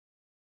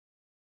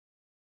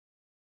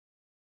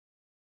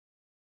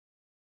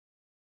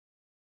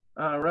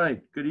All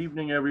right. Good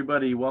evening,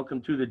 everybody.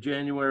 Welcome to the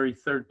January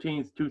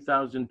 13th,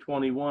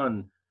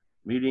 2021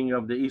 meeting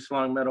of the East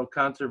Long Meadow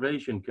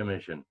Conservation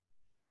Commission.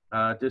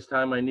 At this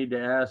time, I need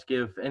to ask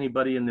if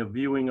anybody in the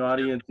viewing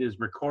audience is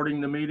recording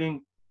the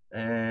meeting,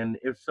 and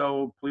if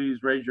so,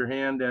 please raise your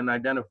hand and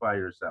identify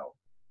yourself.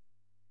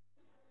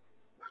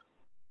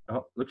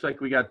 Oh, looks like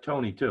we got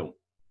Tony too.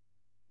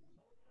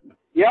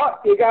 Yeah,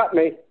 you got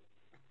me.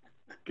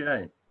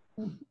 Okay.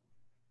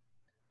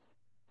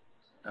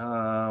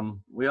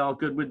 We all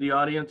good with the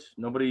audience?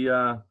 Nobody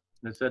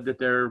has said that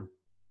they're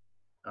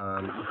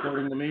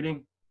recording the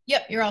meeting?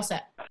 Yep, you're all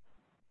set.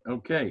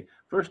 Okay.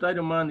 First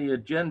item on the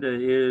agenda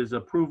is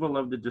approval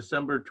of the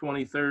December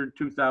 23rd,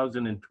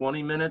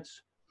 2020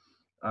 minutes.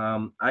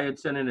 I had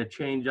sent in a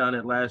change on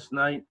it last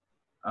night,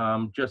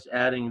 just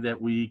adding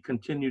that we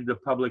continued the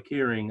public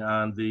hearing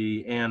on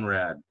the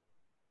ANRAD.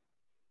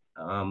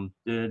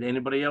 Did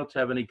anybody else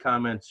have any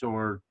comments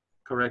or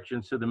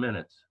corrections to the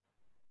minutes?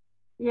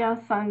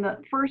 Yes, on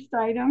the first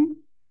item,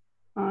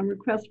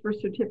 request for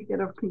certificate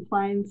of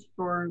compliance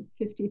for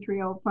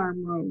 53 Old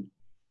Farm Road.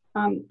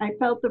 I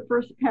felt the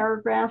first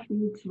paragraph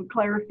needs some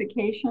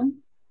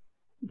clarification.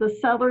 The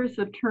seller's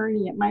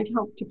attorney, it might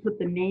help to put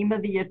the name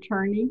of the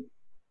attorney,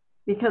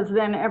 because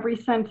then every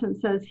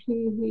sentence says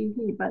he,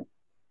 but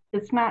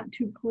it's not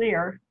too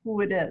clear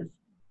who it is.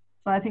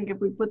 So I think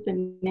if we put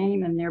the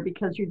name in there,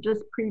 because you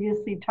just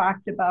previously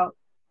talked about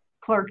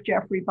Clerk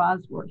Jeffrey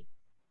Bosworth.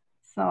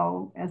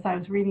 So as I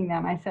was reading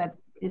them, I said,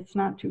 it's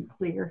not too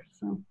clear.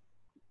 So,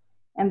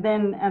 and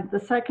then at the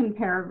second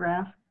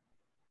paragraph,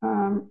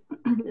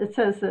 it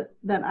says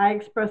that I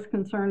expressed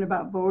concern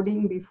about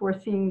voting before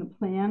seeing the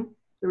plan,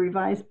 the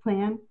revised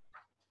plan,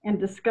 and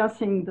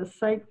discussing the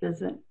site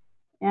visit,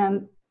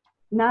 and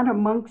not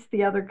amongst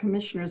the other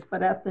commissioners,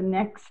 but at the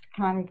next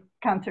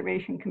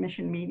Conservation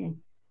Commission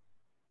meeting.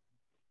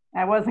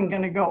 I wasn't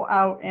going to go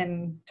out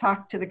and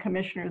talk to the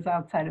commissioners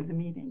outside of the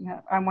meeting.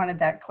 I wanted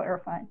that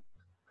clarified.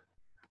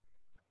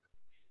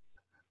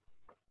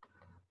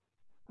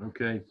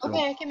 Okay. So,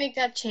 Okay, I can make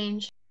that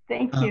change.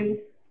 Thank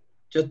you.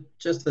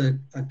 Just a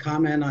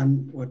comment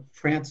on what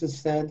Francis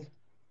said.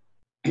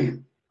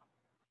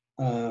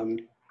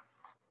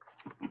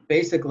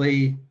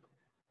 Basically,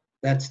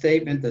 that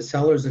statement, the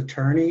seller's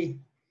attorney,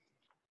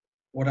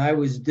 what I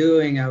was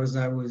doing, I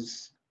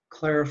was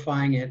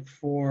clarifying it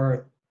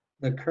for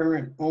the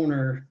current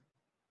owner,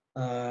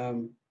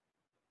 the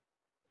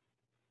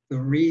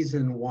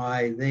reason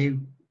why they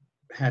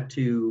had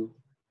to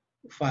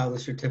file the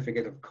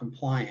certificate of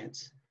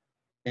compliance.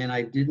 And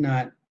I did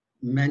not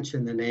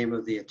mention the name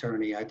of the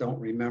attorney. I don't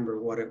remember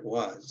what it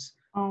was.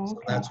 Oh, okay. So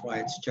that's why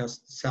it's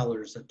just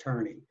seller's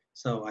attorney.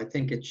 So I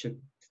think it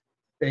should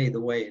stay the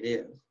way it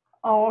is.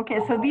 Oh, okay.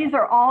 So these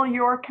are all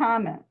your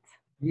comments.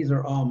 These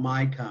are all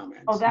my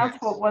comments. Oh, that's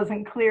yes. what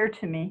wasn't clear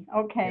to me.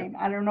 Okay. Yeah.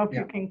 I don't know if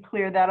Yeah. you can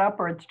clear that up,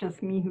 or it's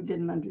just me who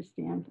didn't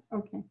understand.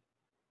 Okay.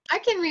 I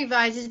can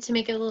revise it to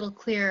make it a little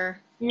clearer.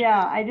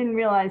 Yeah, I didn't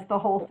realize the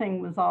whole thing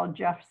was all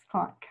Jeff's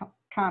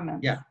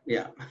comments.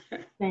 Yeah.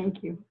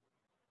 Thank you.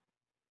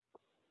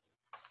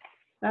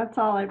 That's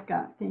all I've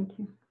got. Thank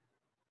you.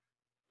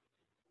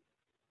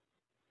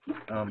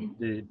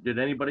 did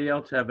anybody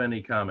else have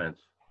any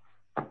comments?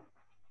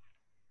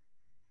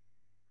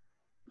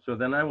 So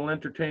then I will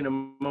entertain a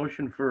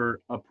motion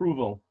for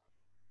approval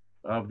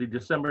of the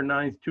December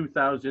 9th,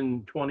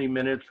 2020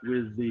 minutes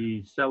with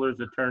the seller's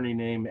attorney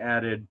name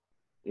added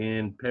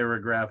in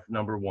paragraph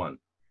number 1.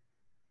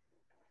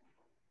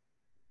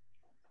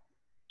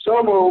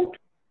 So moved.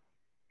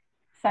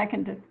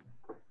 Seconded.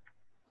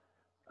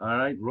 All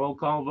right, roll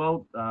call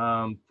vote.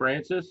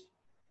 Francis,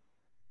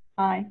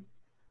 Aye.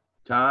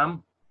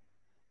 Tom?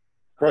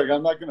 Craig,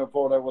 I'm not going to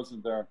vote. I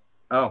wasn't there.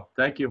 Oh,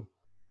 thank you.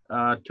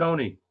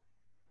 Tony,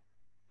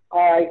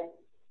 Aye.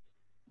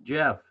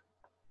 Jeff,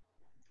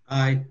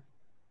 Aye.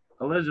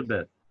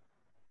 Elizabeth,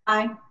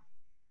 Aye.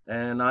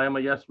 and I am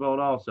a yes vote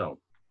also.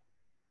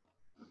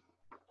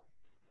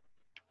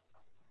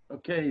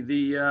 Okay,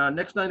 the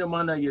next item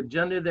on the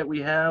agenda that we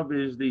have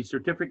is the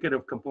certificate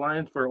of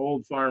compliance for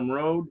Old Farm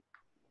Road.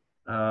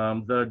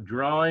 The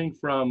drawing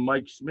from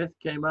Mike Smith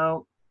came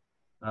out.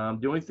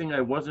 The only thing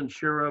I wasn't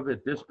sure of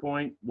at this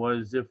point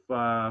was if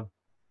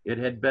it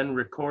had been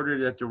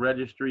recorded at the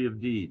Registry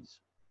of Deeds.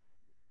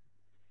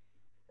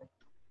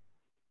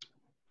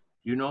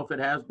 Do you know if it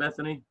has,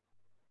 Bethany?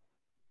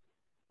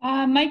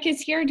 Mike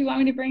is here. Do you want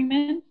me to bring him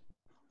in?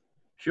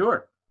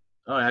 Sure.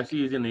 Oh, I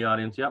see he's in the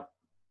audience. Yep.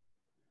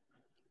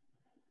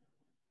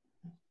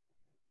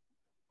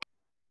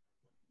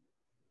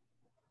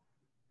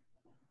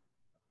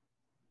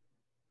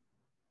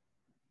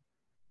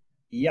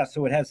 Yeah,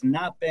 so it has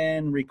not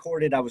been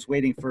recorded. I was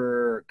waiting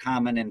for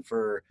comment and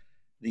for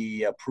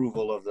the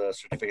approval of the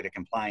certificate of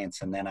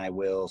compliance, and then I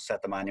will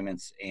set the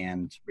monuments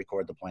and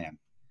record the plan.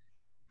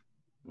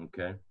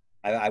 Okay.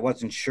 I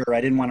wasn't sure. I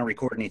didn't want to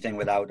record anything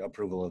without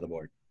approval of the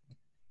board.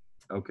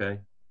 Okay.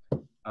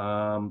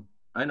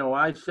 I know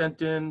I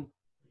sent in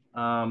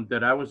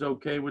that I was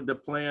okay with the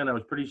plan. I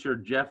was pretty sure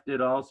Jeff did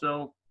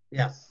also.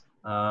 Yes.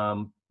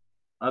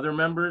 Other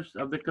members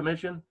of the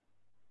commission?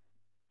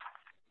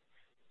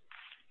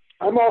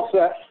 I'm all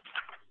set.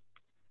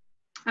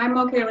 I'm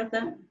okay with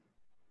it.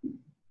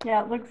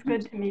 Yeah, it looks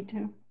good to me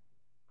too.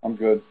 I'm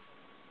good.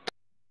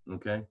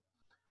 Okay.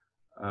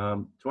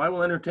 So I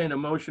will entertain a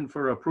motion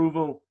for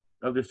approval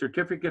of the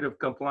certificate of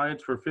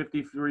compliance for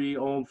 53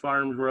 Old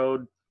Farms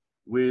Road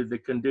with the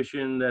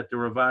condition that the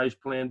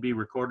revised plan be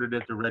recorded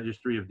at the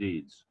Registry of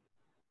Deeds.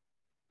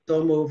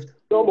 So moved.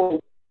 So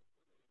moved.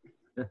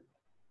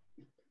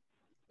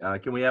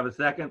 Can we have a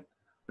second?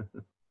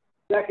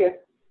 Second.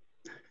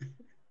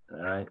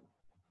 All right.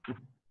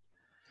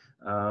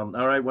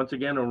 All right, once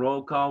again, a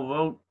roll call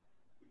vote.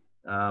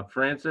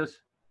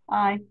 Francis,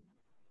 Aye.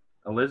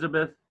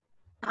 Elizabeth,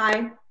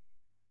 Aye.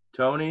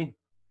 Tony,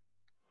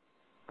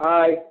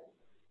 Aye.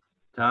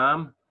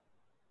 Tom,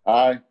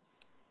 Aye.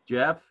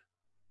 Jeff,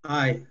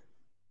 Aye.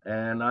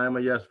 and I'm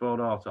a yes vote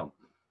also.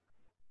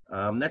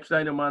 Next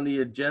item on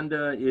the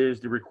agenda is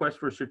the request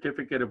for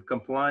certificate of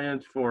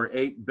compliance for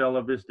 8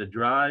 Bella Vista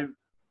Drive.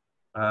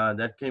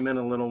 That came in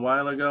a little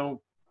while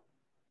ago.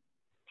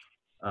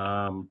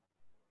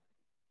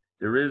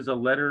 There is a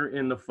letter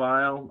in the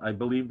file. I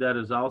believe that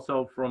is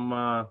also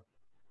from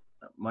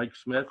Mike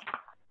Smith.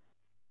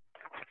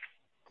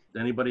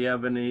 Does anybody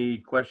have any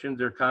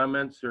questions or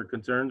comments or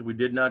concerns? We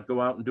did not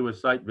go out and do a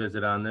site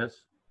visit on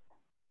this.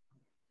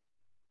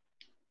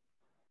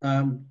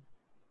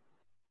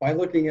 By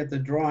looking at the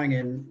drawing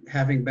and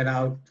having been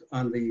out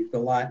on the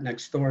lot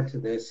next door to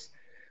this,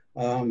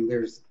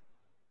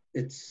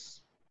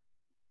 it's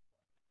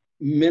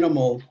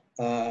minimal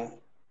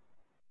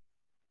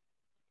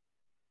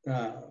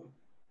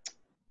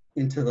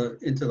into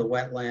the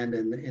wetland,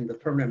 and the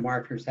permanent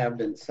markers have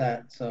been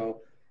set.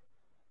 So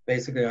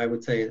basically, I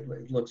would say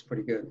it looks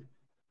pretty good.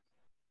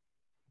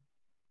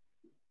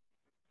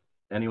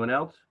 Anyone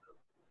else?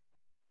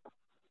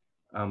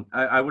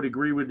 I would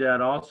agree with that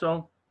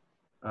also.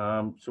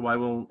 So I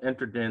will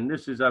entertain,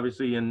 this is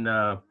obviously in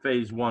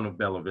phase 1 of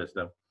Bella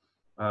Vista.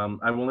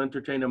 I will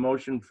entertain a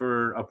motion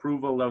for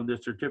approval of the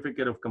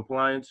certificate of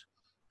compliance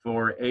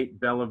for 8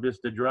 Bella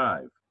Vista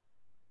Drive.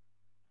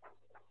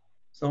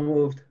 So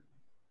moved.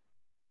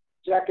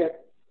 Second.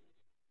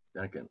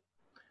 Second.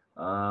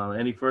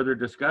 Any further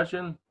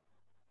discussion?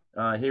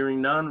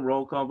 Hearing none,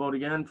 roll call vote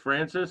again.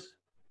 Francis,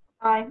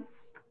 Aye.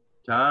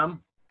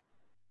 Tom,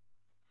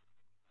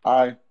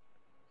 Aye.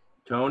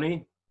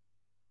 Tony,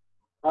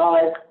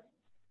 Aye.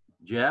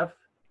 Jeff,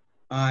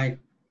 Aye.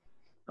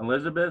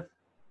 Elizabeth,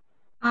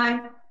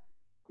 Aye.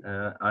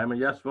 I'm a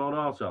yes vote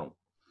also.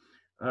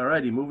 All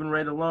righty, moving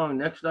right along.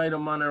 Next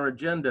item on our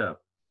agenda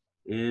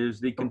is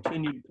the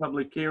continued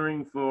public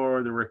hearing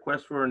for the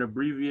request for an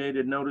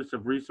abbreviated notice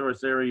of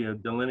resource area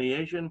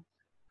delineation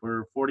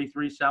for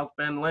 43 South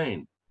Bend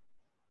Lane.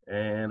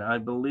 And I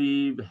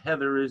believe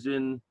Heather is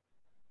in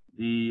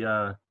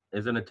the,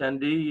 as an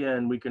attendee,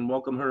 and we can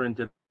welcome her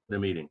into the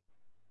meeting.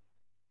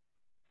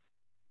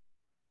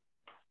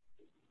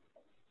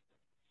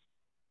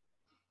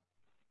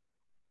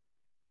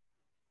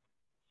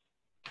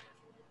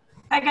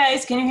 Hi,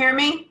 guys. Can you hear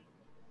me?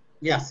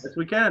 Yes. Yes,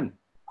 we can.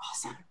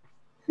 Awesome.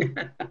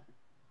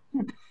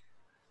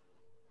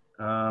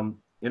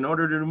 In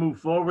order to move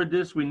forward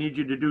this, we need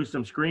you to do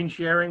some screen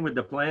sharing with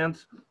the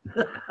plans.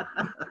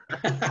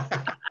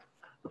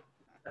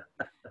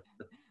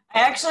 I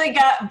actually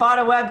bought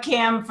a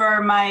webcam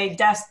for my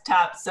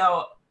desktop,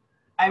 so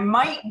I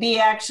might be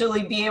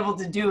able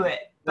to do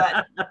it,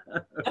 but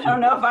I don't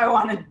know if I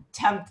want to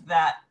attempt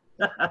that.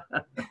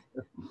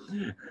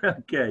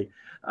 Okay.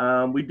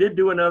 We did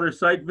do another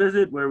site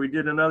visit where we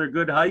did another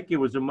good hike. It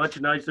was a much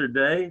nicer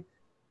day.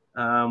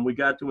 We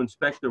got to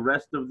inspect the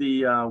rest of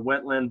the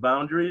wetland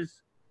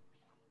boundaries.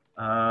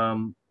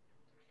 I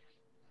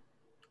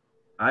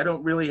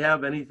don't really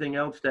have anything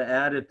else to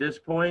add at this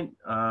point.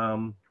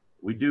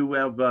 We do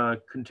have a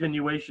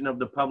continuation of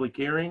the public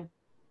hearing.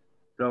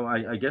 So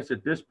I guess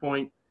at this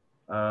point,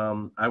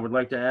 I would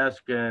like to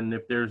ask, and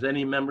if there's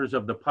any members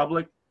of the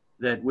public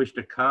that wish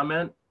to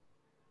comment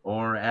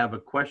or have a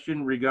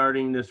question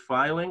regarding this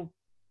filing,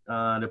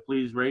 to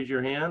please raise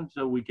your hand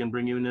so we can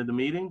bring you into the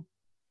meeting.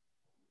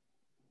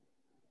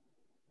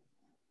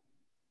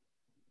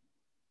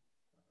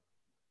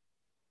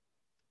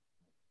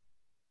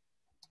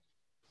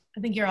 I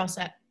think you're all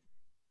set.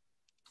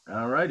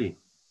 All righty.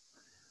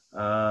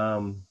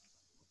 Okay,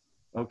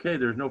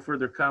 there's no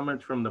further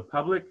comments from the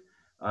public.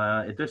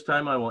 At this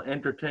time, I will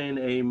entertain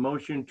a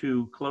motion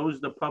to close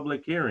the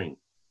public hearing.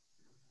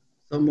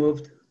 So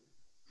moved.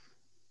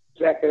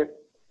 Second.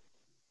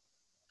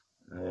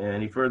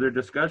 Any further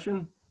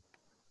discussion?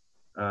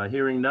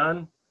 Hearing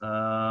none.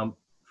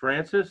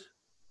 Francis,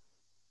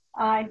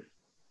 Aye.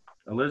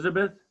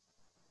 Elizabeth,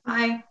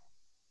 Aye.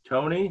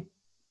 Tony,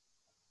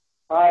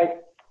 Aye.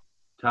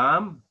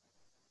 Tom,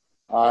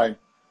 Aye.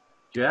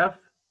 Jeff,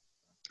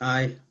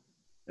 Aye.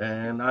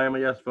 and I am a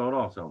yes vote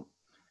also.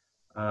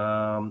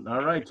 All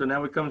right, so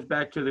now it comes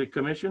back to the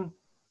commission.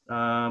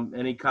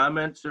 Any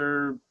comments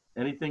or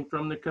anything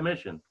from the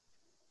commission?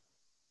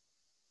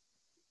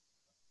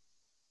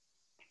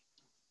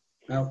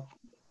 Well,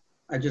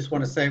 I just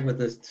want to say with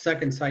the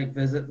second site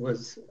visit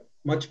was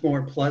much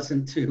more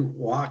pleasant to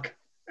walk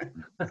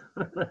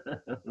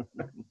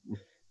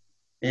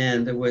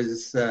And it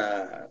was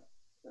a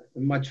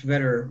much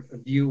better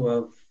view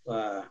of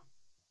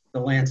the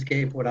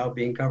landscape without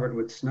being covered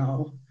with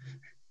snow.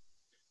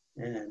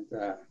 And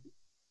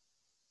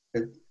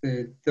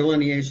the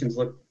delineations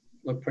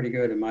look pretty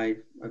good in my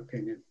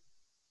opinion.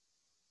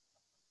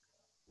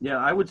 Yeah,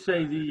 I would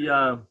say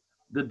the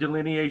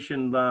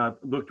delineation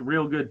looked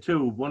real good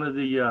too. One of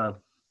the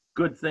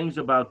good things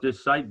about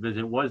this site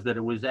visit was that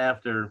it was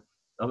after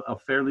a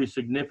fairly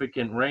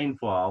significant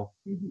rainfall,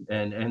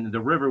 and the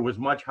river was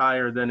much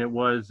higher than it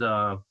was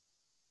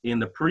in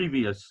the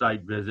previous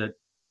site visit,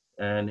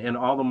 and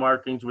all the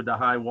markings with the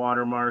high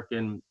water mark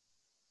and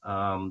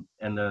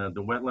the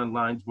wetland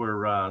lines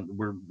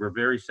were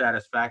very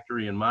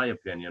satisfactory in my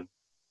opinion.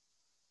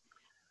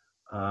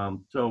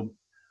 So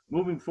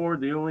moving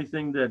forward, the only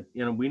thing that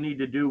we need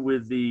to do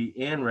with the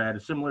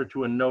ANRAD, similar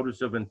to a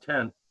notice of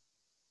intent,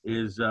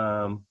 is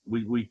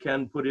we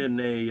can put in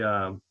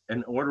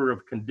an order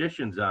of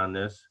conditions on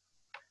this,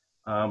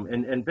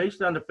 and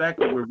based on the fact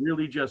that we're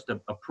really just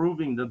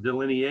approving the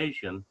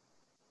delineation,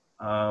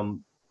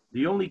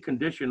 the only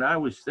condition I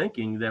was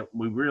thinking that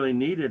we really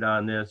needed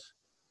on this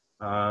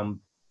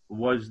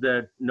was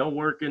that no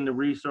work in the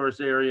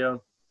resource area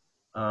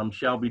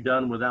shall be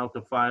done without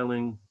the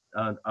filing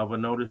of a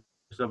notice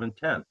of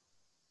intent.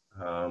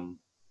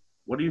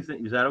 What do you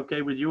think? Is that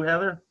okay with you,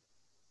 Heather?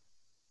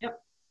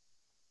 Yep.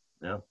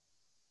 Yeah.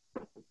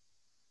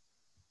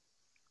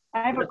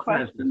 I have a That's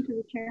question to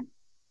the chair.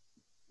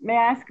 May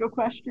I ask a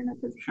question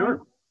at this Sure.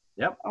 point?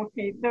 Yep.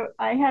 Okay,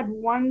 I had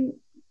one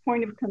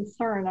point of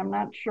concern. I'm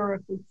not sure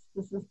if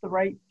this is the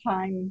right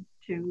time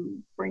to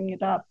bring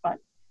it up, but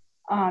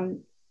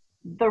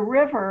the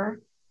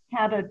river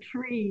had a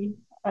tree,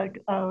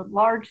 a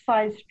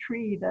large-sized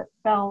tree that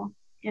fell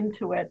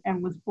into it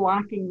and was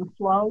blocking the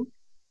flow.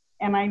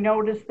 And I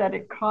noticed that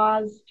it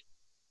caused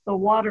the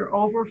water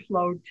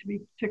overflow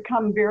to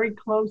come very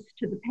close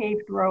to the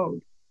paved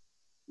road,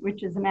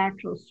 which is an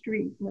actual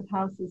street with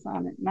houses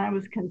on it. And I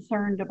was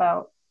concerned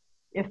about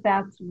if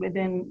that's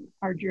within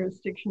our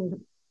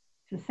jurisdiction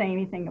to say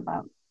anything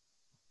about.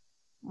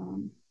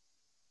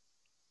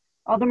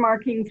 Other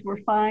markings were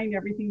fine,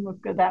 everything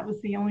looked good. That was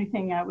the only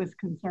thing I was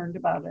concerned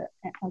about it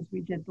as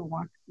we did the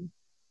walkthrough.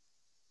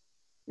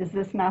 Is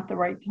this not the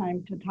right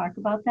time to talk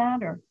about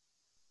that, or?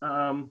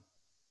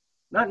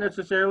 Not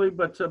necessarily,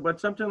 but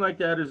something like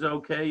that is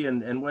okay.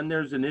 And when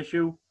there's an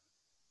issue,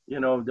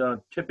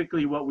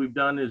 typically what we've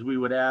done is we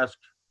would ask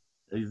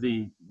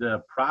the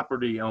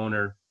property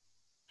owner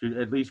to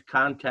at least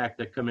contact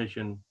the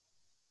commission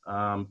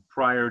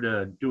prior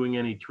to doing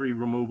any tree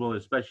removal,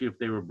 especially if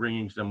they were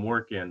bringing some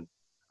work in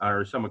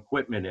or some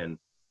equipment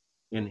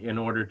in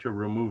order to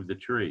remove the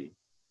tree.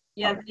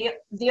 Yeah,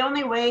 the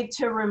only way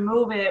to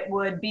remove it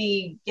would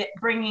be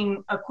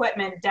bringing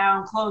equipment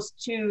down close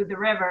to the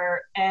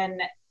river,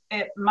 and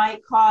it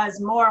might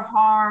cause more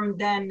harm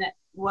than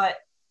what,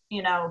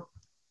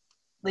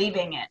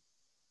 leaving it.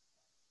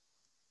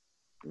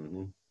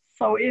 Mm-hmm.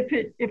 So if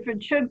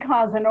it should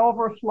cause an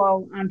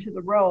overflow onto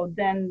the road,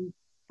 then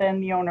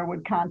the owner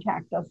would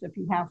contact us if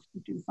he has to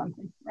do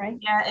something, right?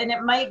 Yeah, and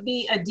it might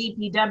be a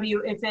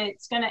DPW. If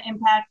it's going to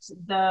impact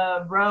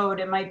the road,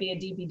 it might be a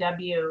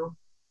DPW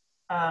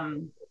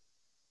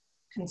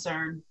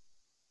concern.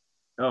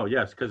 Oh,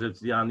 yes, because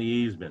it's on the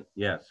easement,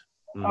 yes.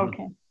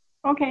 Mm-hmm.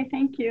 Okay,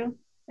 thank you.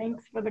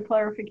 Thanks for the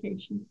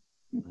clarification.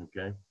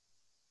 Okay.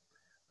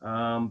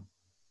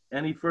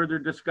 Any further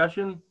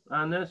discussion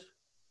on this?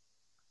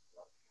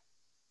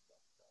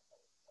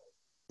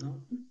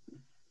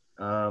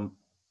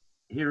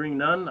 Hearing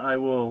none, I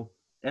will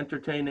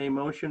entertain a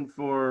motion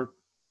for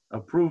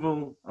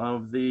approval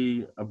of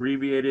the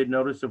abbreviated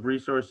notice of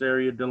resource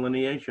area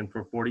delineation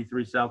for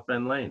 43 South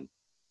Bend Lane.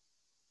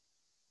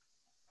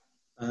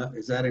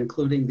 Is that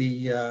including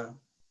the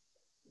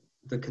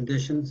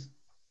conditions?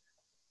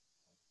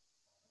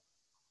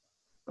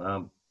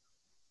 I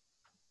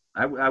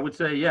would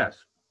say yes.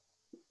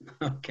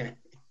 Okay.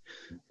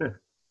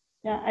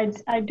 Yeah,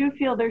 I do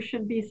feel there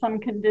should be some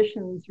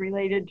conditions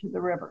related to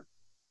the river.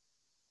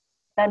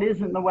 That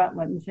is in the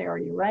wetlands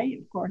area, right?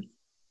 Of course.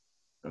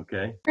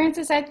 Okay.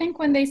 Francis, I think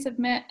when they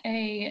submit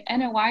a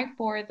NOI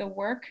for the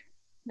work,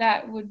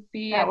 that would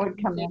be That a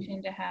would come in.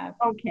 condition to have.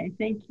 Okay,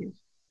 thank you.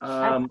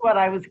 That's what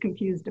I was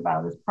confused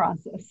about, this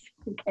process.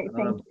 Okay,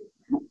 thank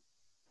you.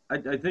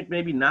 I think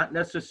maybe not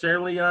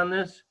necessarily on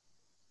this,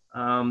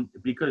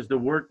 because the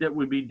work that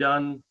would be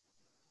done,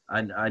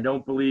 I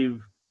don't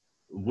believe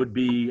would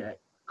be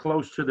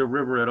close to the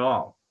river at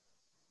all.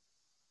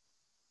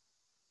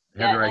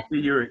 Heather, I see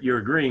you're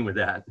agreeing with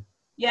that.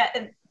 Yeah,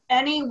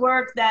 any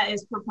work that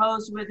is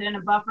proposed within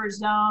a buffer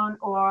zone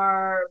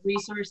or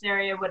resource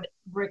area would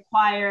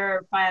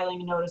require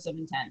filing a notice of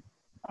intent.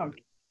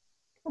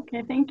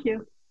 Okay, thank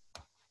you.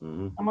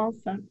 Mm-hmm. I'm all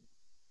set.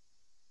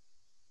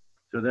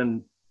 So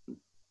then,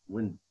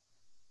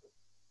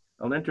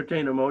 I'll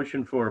entertain a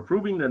motion for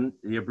approving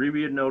the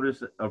abbreviated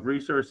notice of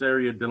resource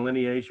area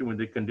delineation with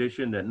the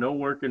condition that no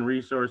work in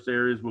resource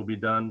areas will be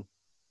done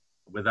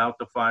without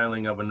the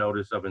filing of a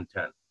notice of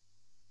intent.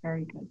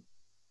 Very good.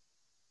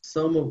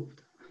 So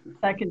moved.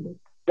 Seconded.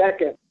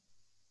 Second.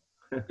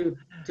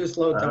 Too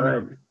slow, All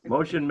right, Tony.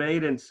 motion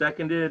made and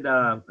seconded.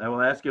 I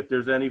will ask if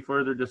there's any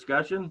further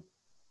discussion.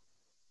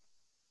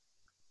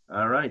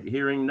 All right,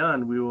 hearing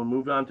none, we will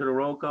move on to the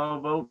roll call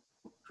vote.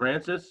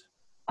 Francis,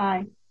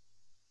 Aye.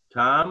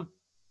 Tom,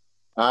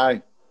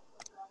 Aye.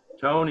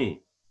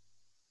 Tony,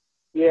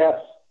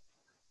 Yes.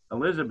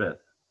 Elizabeth,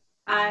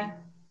 Aye.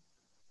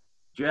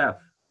 Jeff,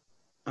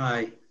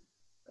 Aye.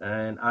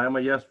 and I'm a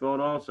yes vote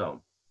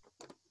also.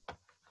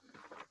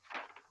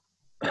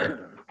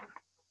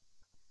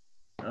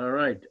 All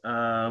right.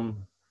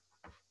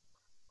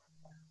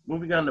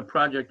 Moving on to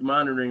project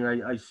monitoring,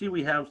 I see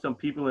we have some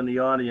people in the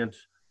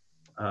audience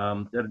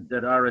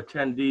that are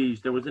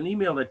attendees. There was an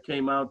email that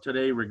came out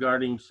today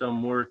regarding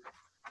some work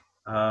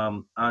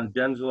on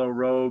Denslow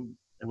Road.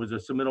 It was a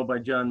submittal by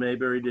John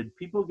Mayberry. Did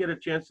people get a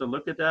chance to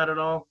look at that at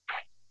all?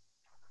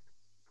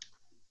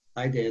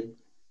 I did.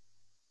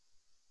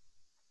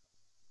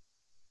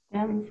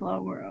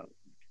 Denslow Road.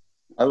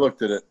 I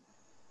looked at it.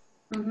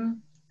 Mm-hmm.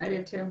 I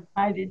did too.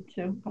 I did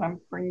too, but I'm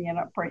bringing it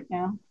up right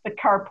now. The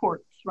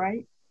carports,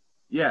 right?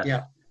 Yes.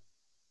 Yeah.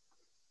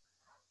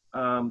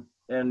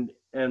 And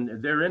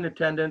they're in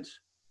attendance.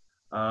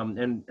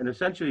 And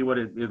essentially what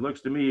it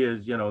looks to me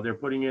is, you know, they're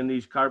putting in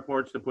these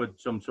carports to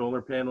put some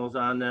solar panels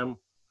on them.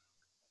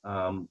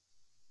 And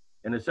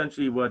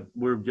essentially what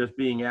we're just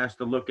being asked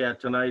to look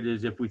at tonight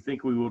is if we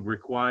think we would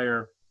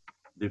require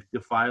the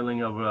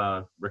filing of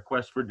a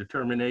request for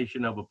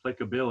determination of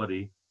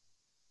applicability.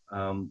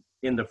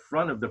 In the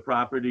front of the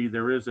property,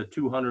 there is a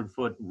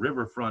 200-foot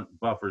riverfront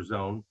buffer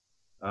zone.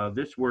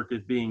 This work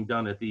is being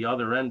done at the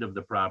other end of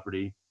the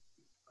property,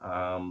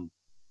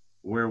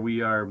 where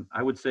we are,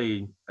 I would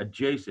say,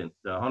 adjacent.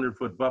 The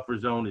 100-foot buffer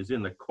zone is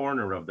in the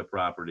corner of the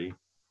property.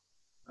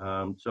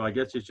 So I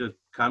guess it's just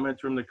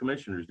comments from the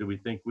commissioners. Do we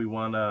think we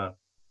want to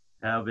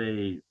have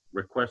a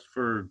request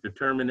for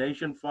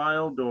determination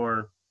filed,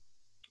 or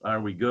are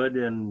we good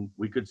and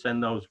we could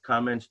send those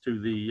comments to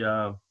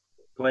the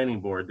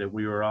planning board that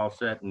we were all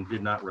set and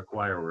did not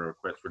require a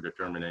request for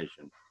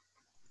determination?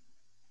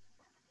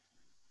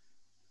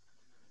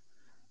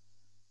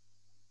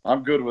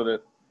 I'm good with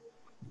it.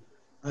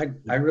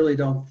 I really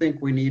don't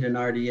think we need an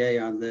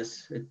RDA on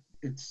this.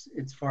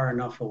 It's far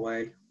enough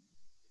away.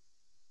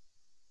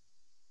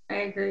 I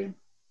agree.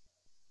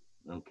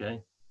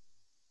 Okay.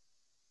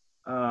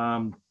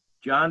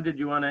 John, did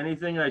you want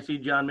anything? I see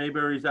John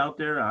Mayberry's out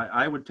there.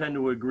 I would tend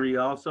to agree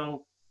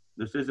also.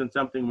 This isn't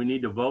something we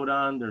need to vote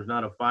on. There's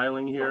not a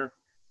filing here.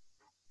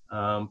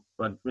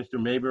 But Mr.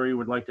 Mayberry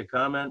would like to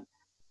comment.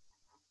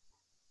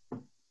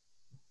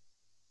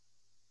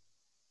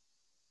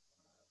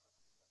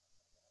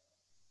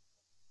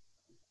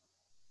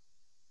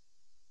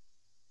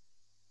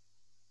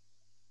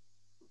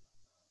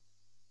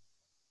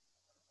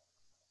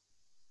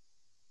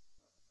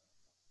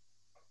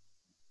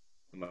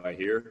 Am I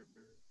here?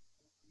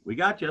 We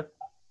got you.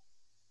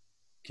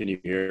 Can you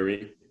hear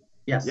me?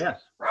 Yes.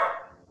 Yes.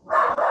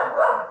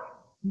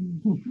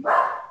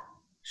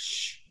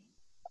 Shh.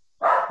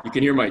 You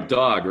can hear my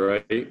dog,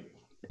 right?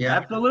 Yeah.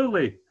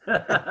 Absolutely.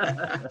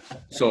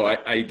 So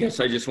I guess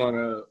I just want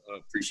to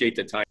appreciate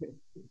the time.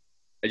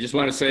 I just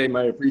want to say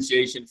my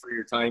appreciation for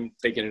your time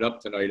taking it up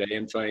tonight. I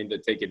am trying to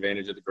take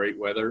advantage of the great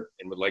weather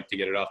and would like to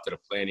get it off to the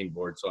planning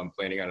board. So I'm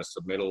planning on a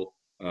submittal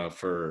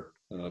for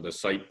the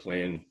site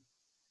plan.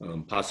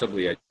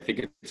 Possibly, I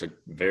think it's a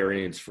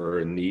variance for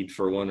a need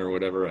for one or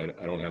whatever. I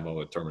don't have all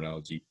the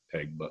terminology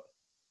pegged, but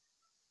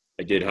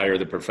I did hire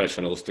the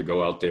professionals to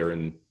go out there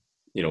and,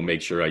 you know,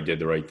 make sure I did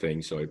the right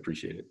thing. So I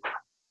appreciate it.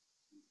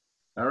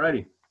 All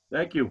righty.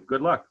 Thank you.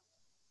 Good luck.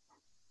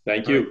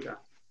 Thank you.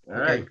 All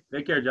right.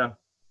 Take care, John.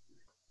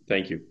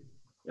 Thank you.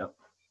 Yep.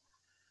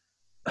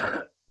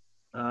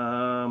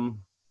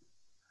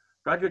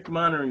 Project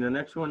monitoring. The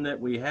next one that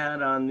we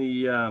had on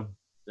the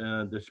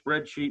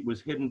spreadsheet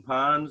was Hidden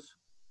Ponds.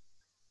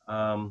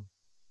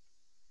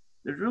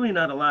 There's really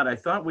not a lot. I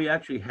thought we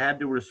actually had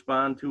to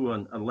respond to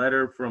a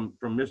letter from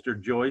Mr.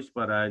 Joyce,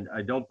 but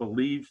I don't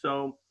believe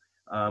so.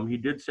 He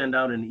did send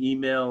out an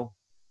email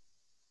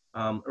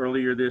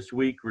earlier this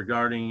week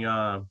regarding,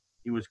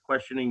 he was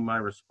questioning my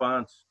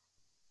response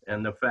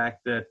and the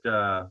fact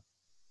that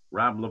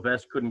Rob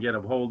Levesque couldn't get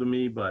a hold of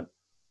me, but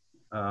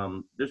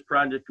this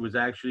project was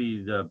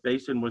actually, the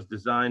basin was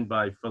designed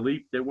by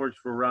Philippe that works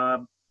for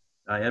Rob.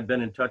 I had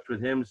been in touch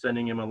with him,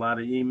 sending him a lot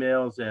of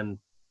emails, and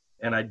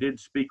I did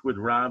speak with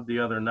Rob the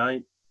other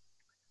night.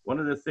 One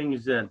of the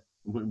things that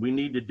we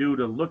need to do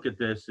to look at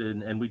this,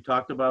 and we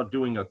talked about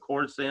doing a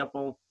core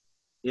sample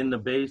in the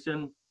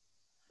basin,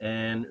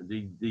 and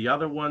the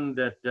other one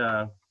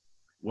that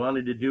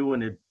wanted to do,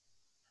 and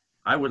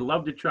I would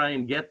love to try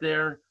and get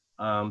there,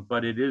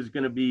 but it is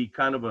going to be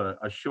kind of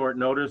a short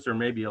notice or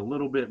maybe a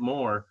little bit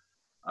more.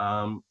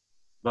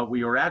 But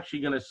we are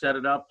actually going to set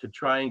it up to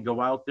try and go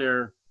out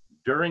there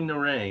during the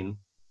rain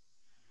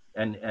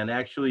and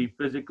actually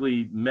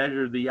physically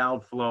measure the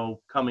outflow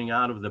coming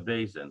out of the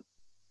basin.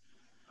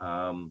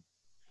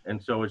 And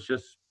so it's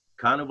just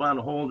kind of on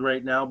hold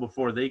right now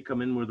before they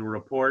come in with a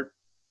report.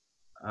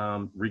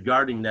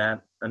 regarding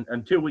that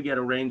until we get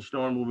a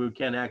rainstorm where we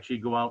can actually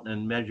go out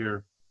and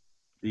measure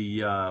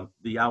the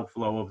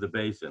outflow of the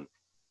basin.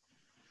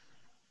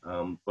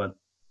 But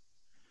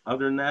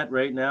other than that,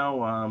 right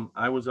now,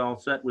 I was all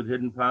set with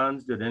Hidden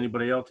Ponds. Did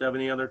anybody else have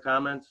any other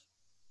comments?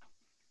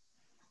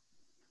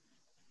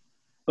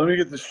 Let me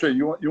get this straight.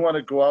 You want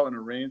to go out in a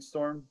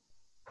rainstorm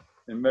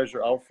and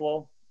measure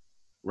outflow?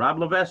 Rob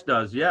Levesque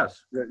does,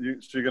 yes. Yeah,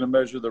 so you're going to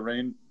measure the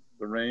rain,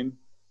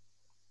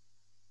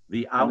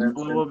 The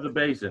outflow of the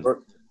basin.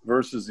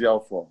 versus the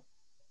outflow.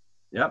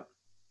 Yep.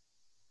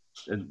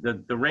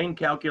 The rain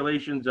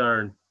calculations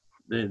are,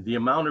 the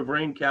amount of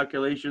rain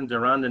calculations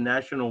are on the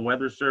National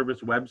Weather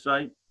Service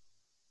website.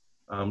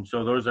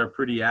 So those are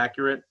pretty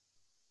accurate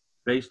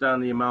based on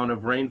the amount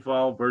of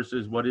rainfall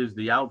versus what is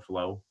the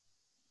outflow.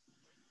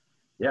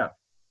 Yeah.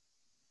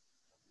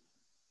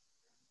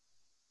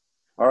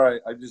 All right.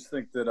 I just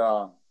think that,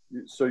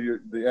 so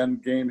the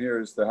end game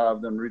here is to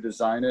have them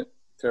redesign it,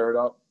 tear it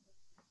up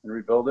and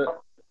rebuild it.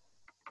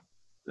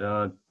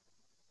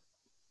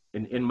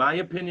 In my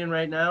opinion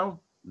right now,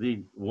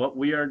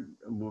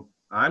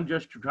 I'm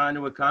just trying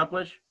to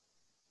accomplish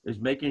is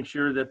making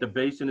sure that the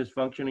basin is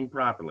functioning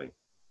properly.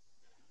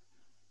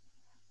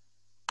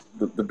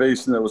 The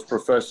basin that was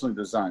professionally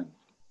designed.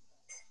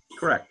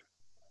 Correct.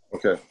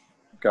 Okay,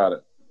 got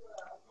it.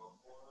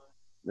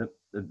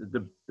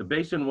 The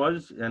basin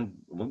was, and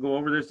we'll go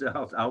over this,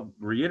 I'll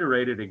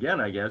reiterate it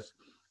again, I guess.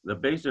 The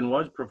basin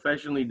was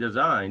professionally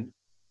designed.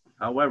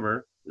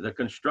 However, the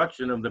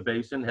construction of the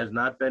basin has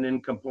not been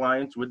in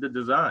compliance with the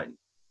design.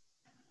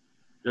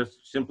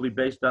 Just simply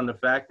based on the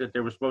fact that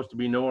there was supposed to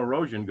be no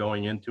erosion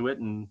going into it,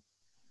 and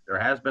there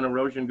has been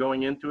erosion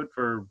going into it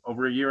for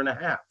over a year and a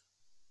half.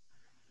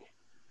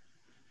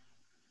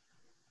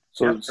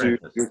 So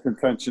your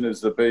contention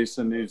is the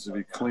basin needs to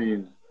be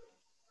cleaned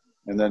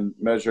and then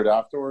measured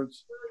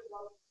afterwards,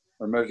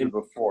 or measured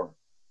before?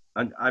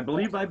 I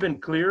believe I've been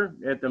clear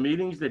at the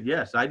meetings that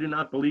yes, I do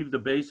not believe the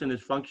basin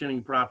is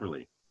functioning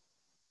properly.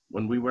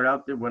 When we were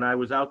out there, when I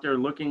was out there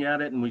looking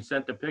at it and we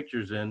sent the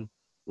pictures in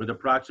with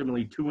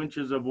approximately 2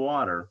 inches of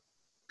water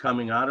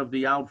coming out of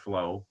the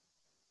outflow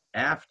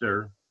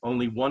after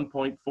only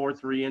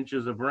 1.43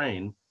 inches of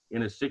rain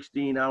in a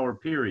 16-hour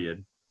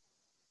period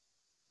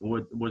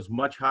was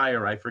much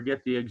higher. I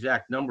forget the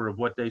exact number of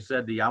what they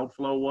said the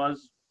outflow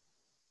was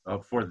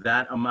for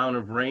that amount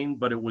of rain,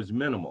 but it was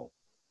minimal.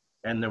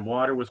 And the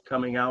water was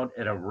coming out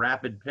at a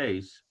rapid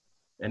pace,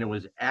 and it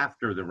was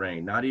after the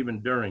rain, not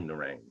even during the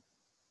rain.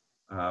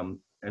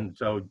 And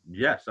so,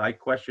 yes, I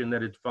question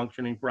that it's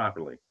functioning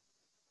properly.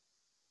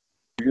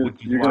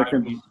 Which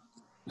is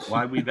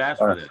why we've asked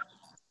for this.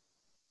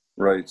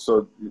 Right.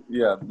 So,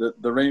 yeah,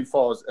 the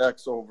rainfall is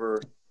X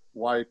over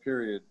Y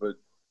period, but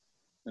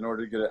in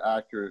order to get an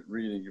accurate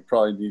reading, you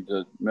probably need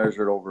to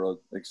measure it over an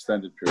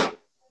extended period.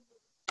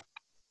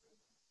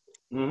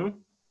 Mm-hmm.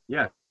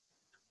 Yeah.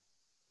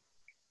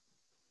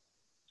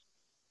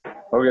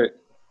 Okay.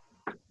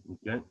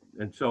 Okay.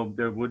 And so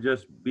there will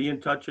just be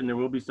in touch, and there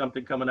will be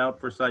something coming out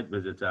for site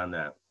visits on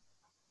that.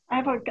 I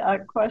have a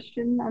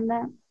question on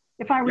that.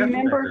 If I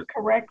remember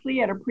correctly,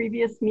 at a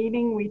previous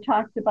meeting, we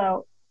talked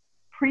about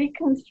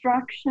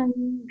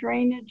pre-construction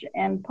drainage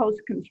and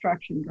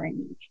post-construction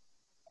drainage.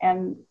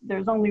 And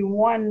there's only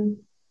one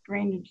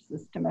drainage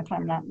system, if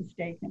I'm not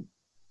mistaken.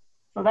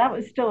 So that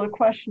was still a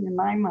question in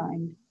my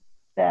mind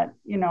that,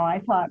 you know, I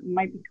thought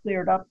might be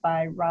cleared up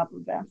by Rob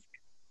Levesque.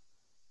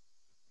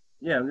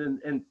 Yeah,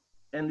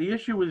 and the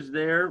issue is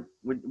there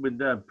with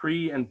the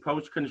pre and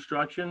post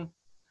construction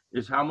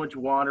is how much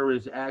water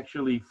is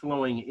actually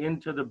flowing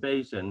into the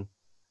basin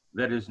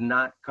that is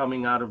not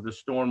coming out of the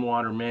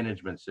stormwater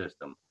management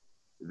system.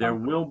 There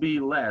will be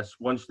less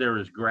once there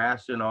is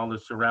grass in all the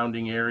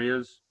surrounding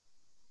areas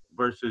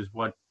versus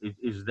what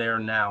is there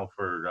now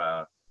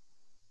for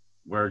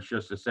where it's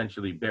just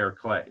essentially bare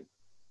clay.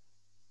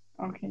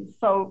 Okay,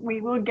 so we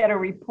will get a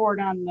report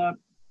on the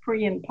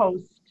pre and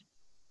post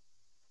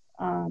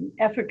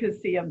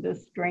efficacy of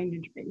this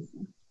drainage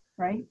basin,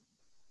 right?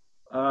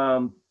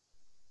 I'm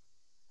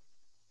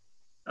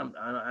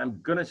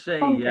gonna say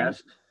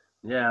yes.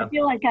 Yeah. I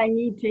feel like I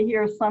need to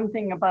hear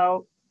something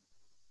about,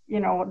 you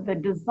know, the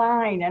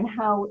design and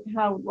how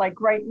like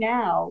right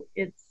now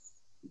it's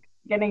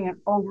getting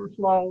an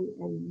overflow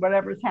or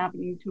whatever's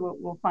happening to it,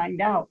 we'll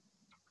find out.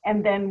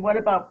 And then what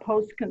about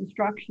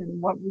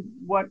post-construction?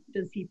 What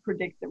does he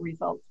predict the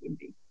results would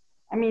be?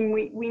 I mean,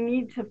 we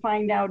need to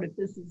find out if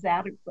this is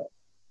adequate.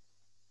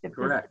 If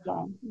correct. This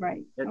is,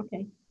 right.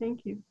 Okay.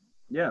 Thank you.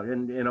 Yeah,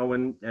 and you know,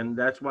 and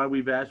that's why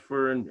we've asked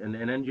for an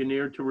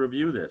engineer to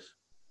review this.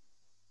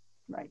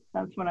 Right.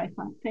 That's what I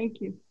thought. Thank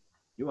you.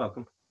 You're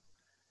welcome.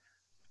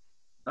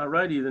 All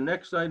righty. The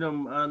next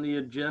item on the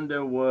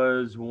agenda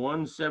was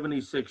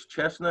 176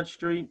 Chestnut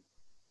Street.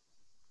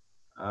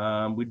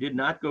 We did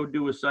not go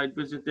do a site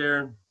visit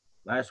there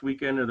last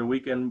weekend or the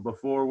weekend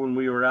before when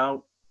we were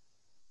out.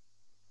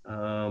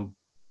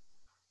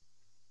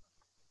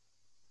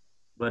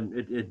 But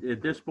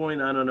at this point,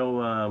 I don't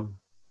know.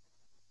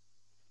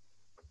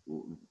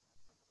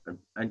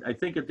 I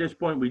think at this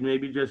point, we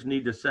maybe just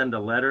need to send a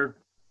letter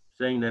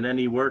saying that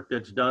any work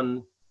that's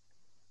done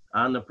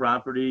on the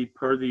property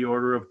per the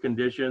order of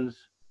conditions,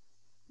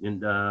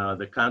 and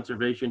the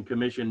Conservation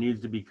Commission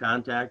needs to be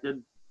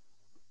contacted.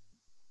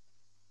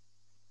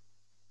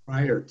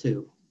 Prior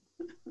to.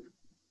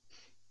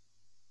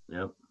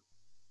 Yep.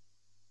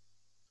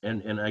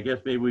 And I guess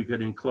maybe we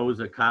could enclose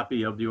a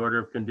copy of the order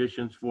of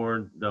conditions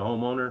for the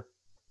homeowner.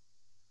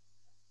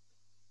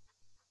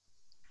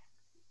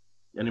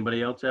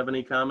 Anybody else have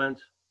any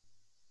comments?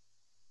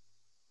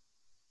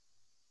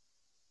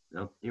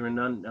 No, hearing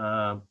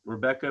none.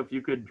 Rebecca, if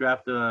you could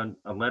draft a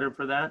letter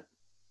for that.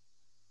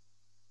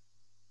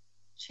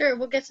 Sure,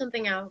 we'll get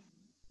something out.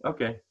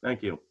 Okay,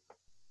 thank you.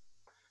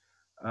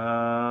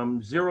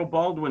 0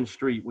 Baldwin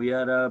Street, we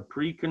had a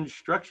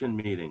pre-construction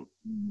meeting.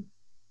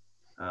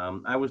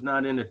 I was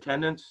not in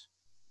attendance.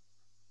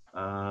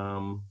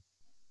 Comments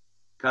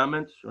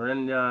or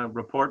any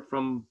report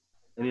from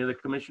any of the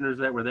commissioners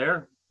that were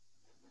there?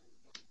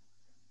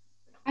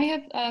 I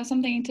have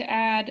something to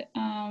add.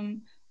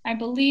 I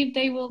believe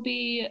they will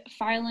be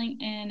filing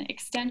an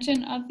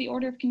extension of the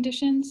order of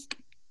conditions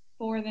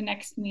for the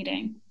next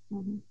meeting.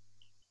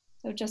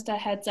 So just a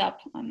heads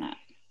up on that.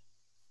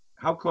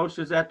 How close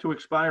is that to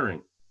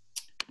expiring?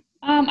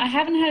 I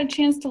haven't had a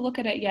chance to look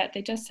at it yet.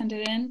 They just sent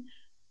it in.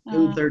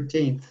 June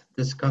 13th,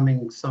 this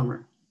coming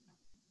summer.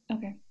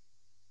 Okay.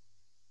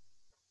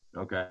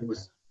 Okay. It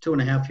was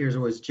 2.5 years. It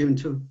was June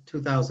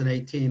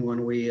 2018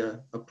 when we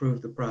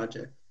approved the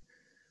project.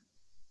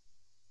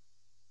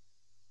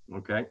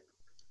 Okay.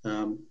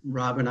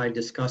 Rob and I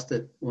discussed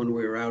it when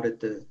we were out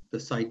at the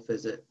site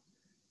visit,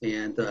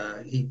 and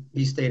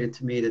he stated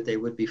to me that they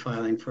would be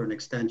filing for an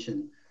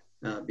extension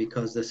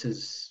because this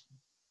is,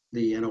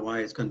 the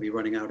NOI is going to be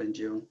running out in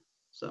June.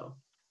 So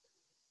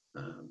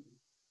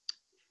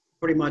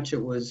pretty much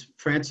it was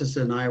Francis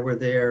and I were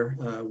there,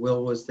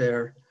 Will was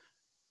there,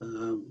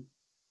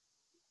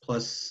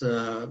 plus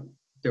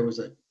there was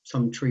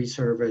some tree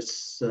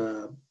service,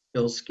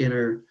 Bill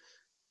Skinner,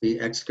 the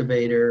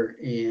excavator,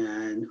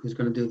 and who's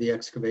going to do the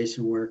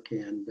excavation work,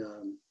 and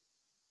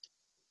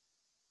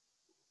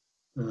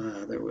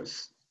there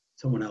was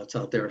someone else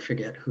out there, I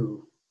forget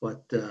who,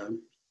 but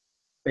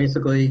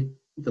basically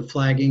the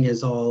flagging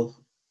is all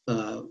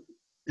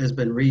has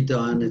been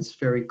redone. It's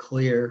very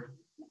clear.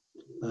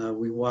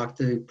 We walked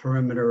the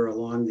perimeter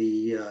along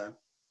the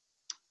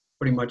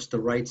pretty much the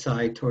right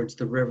side towards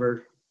the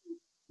river,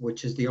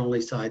 which is the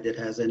only side that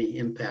has any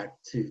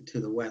impact to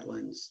the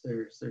wetlands.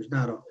 There's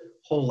not a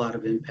whole lot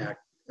of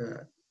impact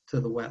to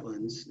the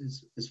wetlands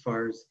as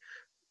far as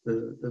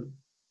the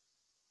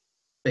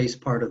base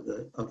part of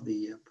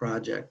the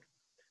project.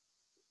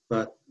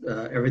 But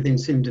everything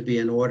seemed to be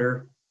in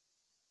order,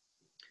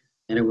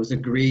 and it was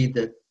agreed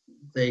that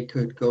they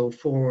could go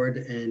forward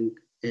and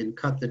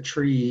cut the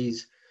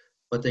trees,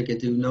 but they could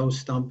do no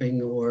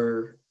stumping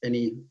or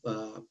any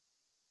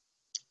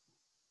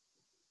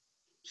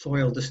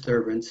soil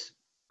disturbance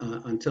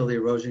until the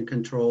erosion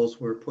controls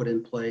were put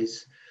in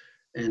place,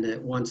 and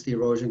that once the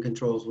erosion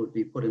controls would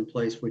be put in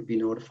place, we'd be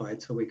notified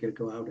so we could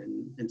go out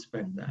and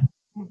inspect that.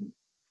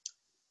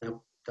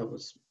 That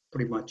was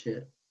pretty much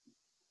it.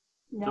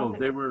 So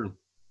they were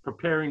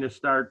preparing to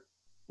start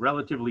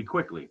relatively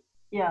quickly.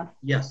 Yeah.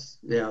 Yes,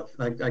 yeah,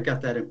 I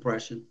got that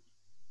impression.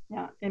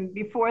 Yeah, and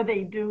before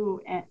they do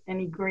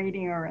any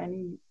grading or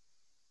any,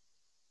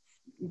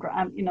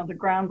 the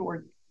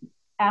groundwork,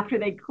 after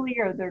they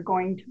clear, they're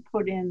going to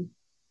put in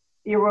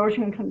the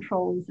erosion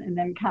controls and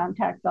then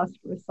contact us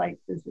for a site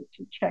visit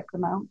to check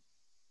them out.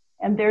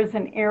 And there's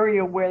an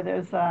area where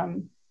there's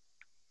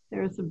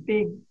a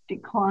big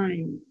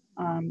decline.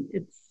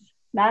 It's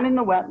not in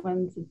the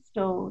wetlands. It's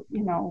still,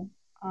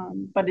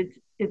 but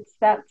it's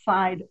that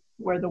side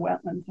where the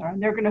wetlands are, and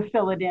they're going to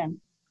fill it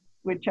in,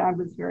 which I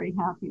was very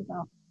happy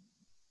about.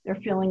 They're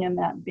filling in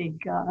that big,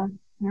 I don't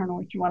know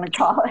what you want to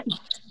call it.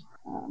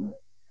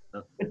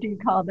 What do you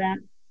call that?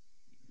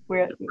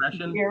 Where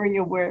the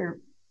area where,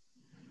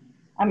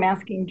 I'm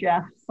asking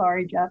Jeff,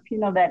 sorry, Jeff,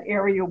 that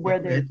area where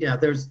there's, yeah,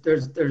 there's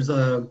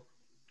a,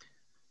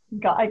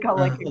 I call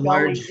it like a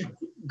large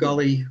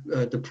gully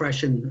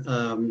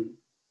depression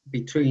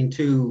between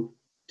two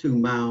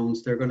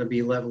mounds. They're going to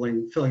be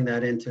filling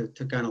that in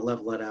to kind of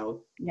level it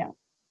out. Yeah.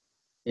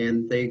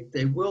 And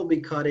they will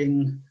be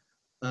cutting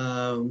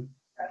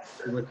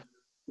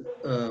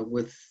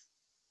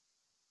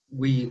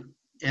we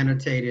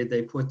annotated,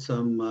 they put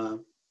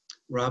some,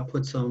 Rob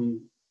put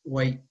some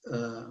white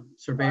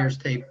surveyor's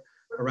tape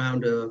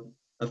around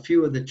a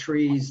few of the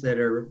trees that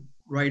are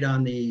right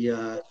on the,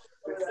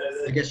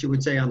 I guess you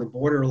would say on the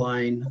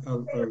borderline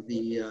of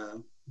the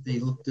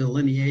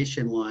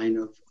delineation line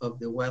of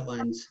the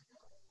wetlands,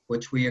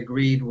 which we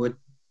agreed would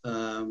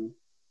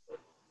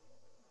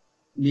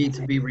need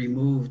to be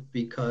removed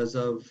because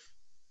of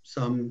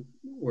some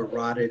were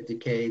rotted,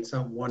 decayed,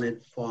 some one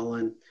had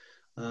fallen,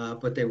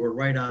 but they were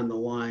right on the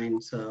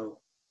line. So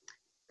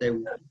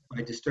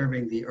by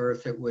disturbing the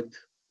earth,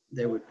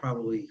 they would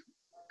probably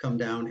come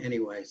down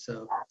anyway.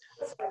 So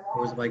it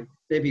was like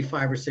maybe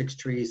 5 or 6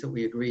 trees that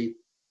we agreed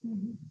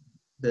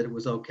that it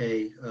was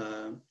okay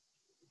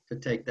to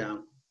take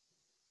down.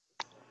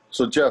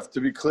 So Jeff, to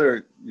be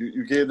clear,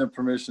 you gave them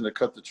permission to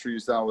cut the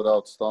trees down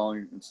without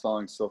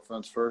installing silt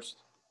fence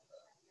first?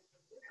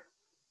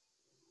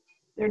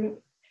 They're,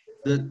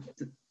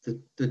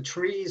 The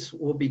trees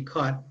will be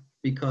cut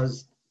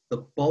because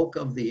the bulk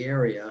of the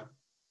area,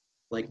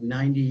 like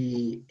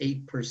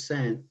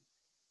 98%,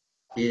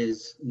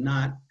 is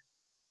not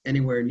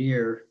anywhere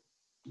near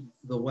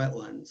the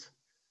wetlands.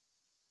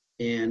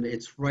 And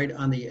it's right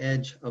on the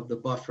edge of the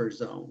buffer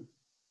zone.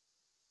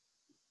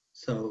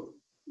 So,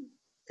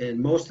 and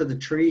most of the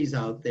trees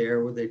out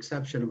there, with the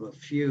exception of a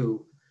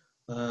few,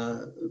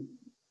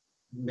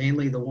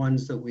 mainly the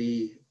ones that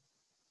we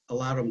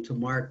allowed them to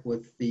mark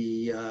with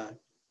the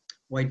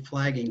white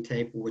flagging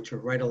tape, which are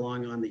right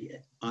along on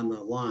the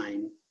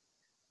line,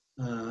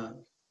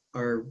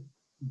 are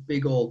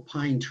big old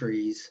pine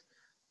trees.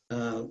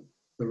 The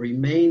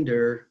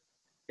remainder,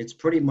 it's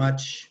pretty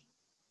much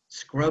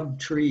scrub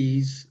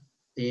trees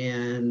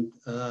and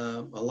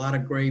a lot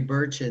of gray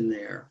birch in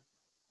there.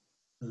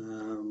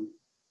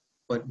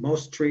 But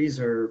most trees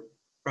are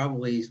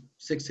probably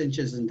 6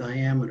 inches in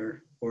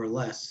diameter or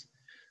less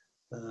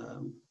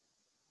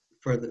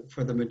for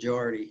the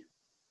majority.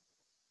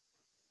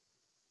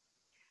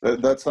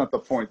 That's not the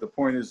point. The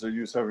point is they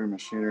use heavy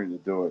machinery to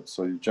do it.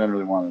 So you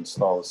generally want to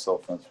install a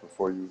silt fence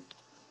before you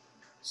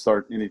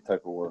start any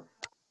type of work.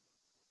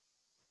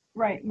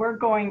 right, we're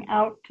going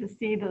out to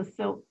see the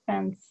silt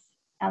fence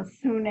as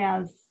soon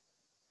as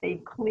they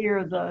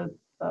clear the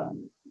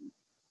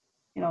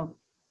you know,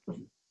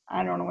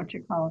 I don't know what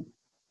you call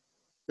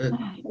it.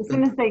 As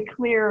soon as they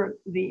clear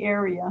the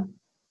area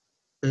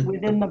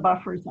within the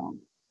buffer zone.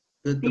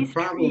 These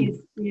trees,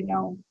 you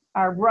know,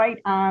 are right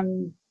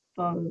on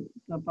the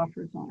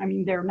buffer zone. I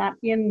mean, they're not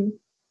in,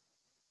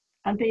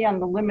 aren't they on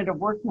the limit of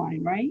work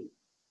line, right?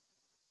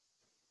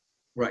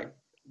 Right.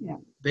 Yeah.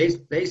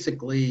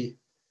 Basically,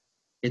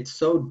 it's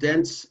so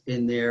dense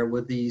in there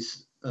with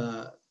these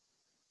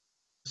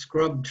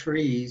scrub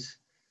trees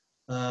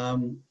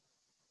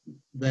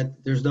that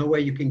there's no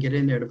way you can get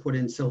in there to put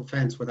in silt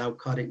fence without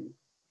cutting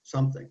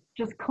something.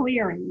 Just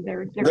clearing.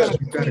 They're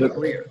gonna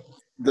clear.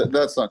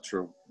 That's not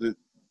true.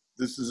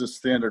 This is a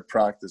standard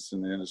practice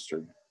in the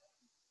industry.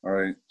 All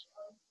right.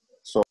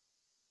 So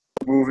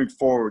moving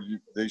forward,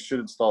 they should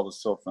install the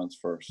silt fence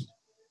first.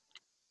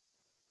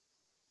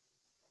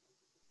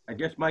 I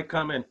guess my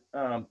comment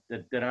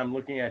that I'm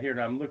looking at here,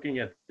 and I'm looking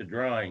at the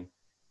drawing,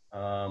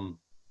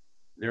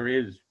 there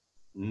is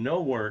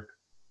no work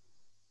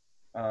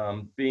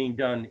being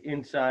done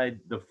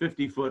inside the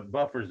 50-foot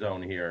buffer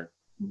zone here.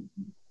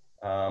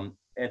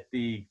 At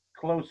the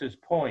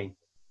closest point,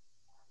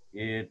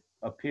 it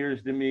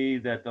appears to me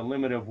that the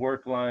limit of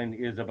work line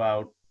is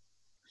about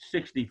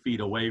 60 feet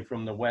away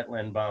from the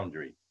wetland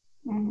boundary.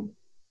 Mm-hmm.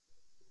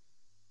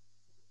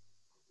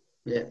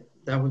 Yeah,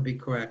 that would be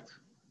correct.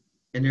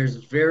 And there's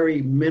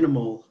very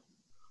minimal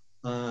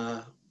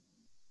of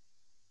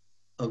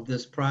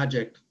this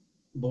project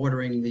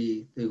bordering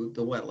the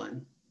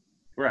wetland.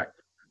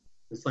 Correct.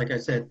 It's like I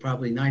said,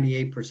 probably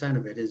 98%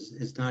 of it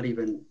is not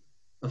even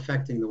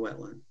affecting the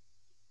wetland.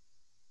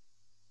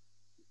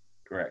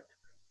 Correct.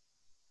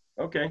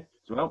 Okay,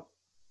 so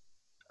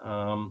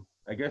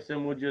I guess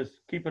then we'll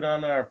just keep it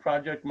on our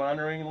project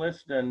monitoring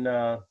list and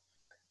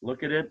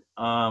look at it.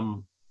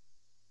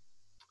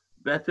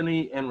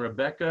 Bethany and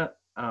Rebecca,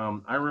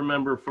 I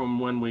remember from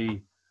when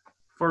we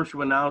first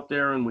went out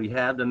there and we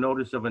had the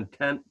notice of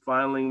intent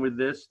filing with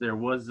this, there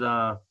was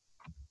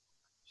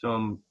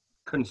some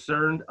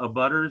concerned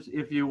abutters,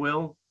 if you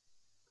will.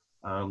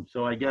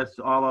 So I guess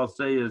all I'll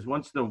say is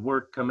once the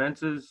work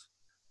commences,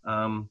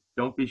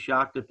 don't be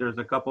shocked if there's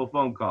a couple of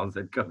phone calls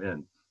that come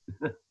in.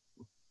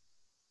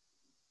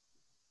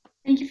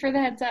 Thank you for the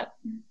heads up.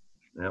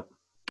 Yep.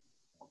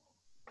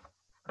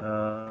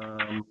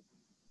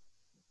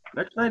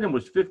 Next item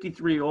was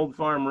 53 Old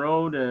Farm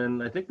Road,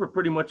 and I think we're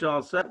pretty much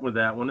all set with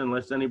that one,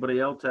 unless anybody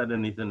else had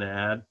anything to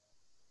add.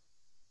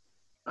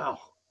 Oh,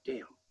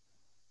 damn.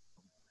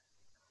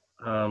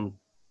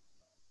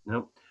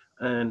 Nope.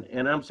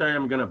 And I'm sorry,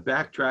 I'm going to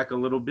backtrack a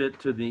little bit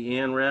to the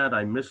ANRAD.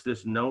 I missed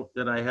this note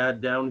that I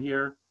had down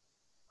here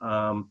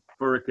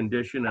for a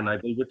condition, and I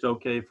believe it's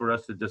okay for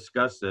us to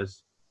discuss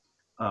this.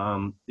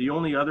 The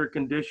only other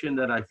condition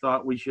that I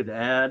thought we should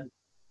add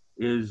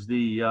is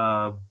the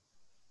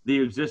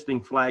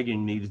existing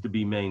flagging needs to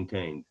be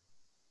maintained,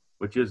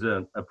 which is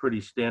a pretty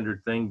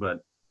standard thing,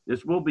 but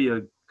this will be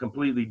a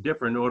completely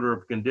different order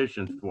of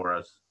conditions for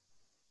us.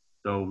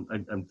 So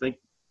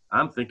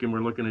I'm thinking we're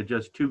looking at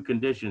just 2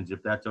 conditions,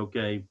 if that's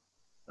okay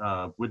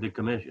with the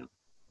commission.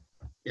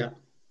 Yeah.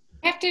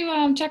 I have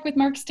to check with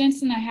Mark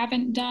Stinson. I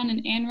haven't done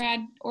an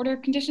ANRAD order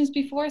of conditions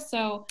before,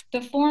 so the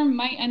form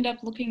might end up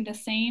looking the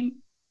same,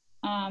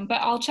 but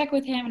I'll check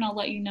with him and I'll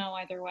let you know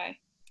either way.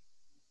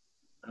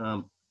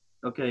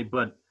 Okay,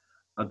 but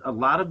a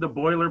lot of the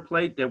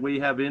boilerplate that we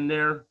have in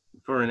there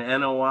for an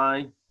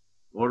NOI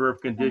order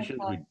of conditions,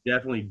 we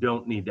definitely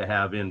don't need to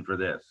have in for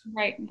this.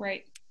 Right.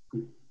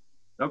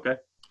 Okay.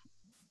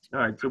 All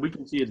right, so we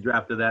can see a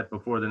draft of that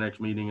before the next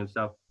meeting and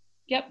stuff?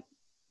 Yep.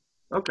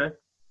 Okay.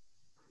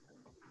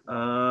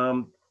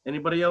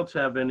 Anybody else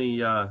have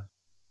any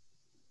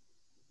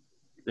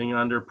thing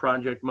under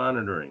project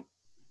monitoring?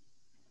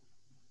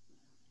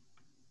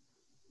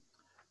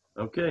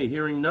 Okay,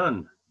 hearing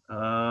none.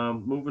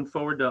 Moving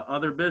forward to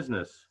other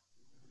business.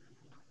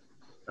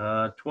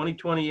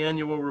 2020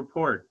 annual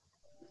report.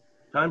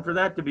 Time for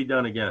that to be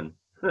done again.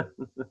 Oh,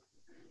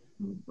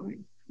 boy.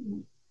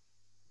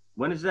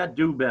 When is that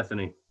due,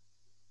 Bethany?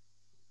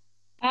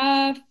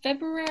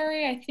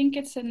 February, I think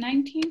it's the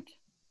 19th.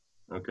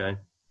 Okay.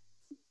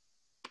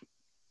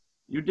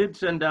 You did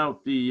send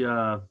out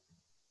the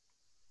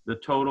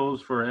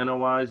totals for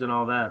NOIs and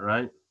all that,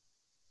 right?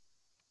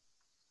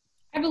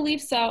 I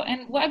believe so.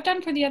 And what I've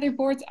done for the other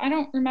boards, I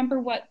don't remember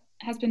what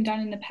has been done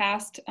in the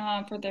past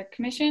for the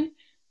commission,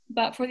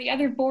 but for the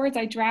other boards,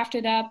 I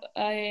drafted up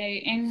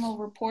a annual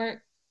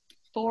report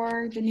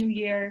for the new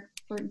year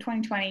for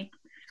 2020,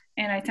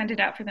 and I sent it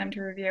out for them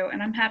to review.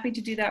 And I'm happy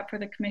to do that for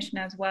the commission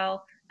as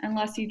well,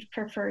 unless you'd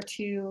prefer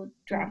to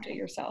draft it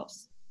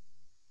yourselves.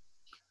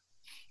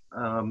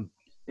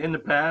 In the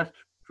past,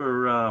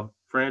 for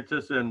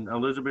Francis and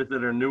Elizabeth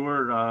that are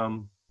newer,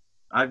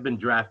 I've been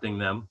drafting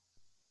them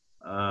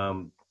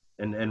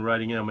and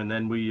writing them, and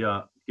then we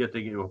get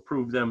to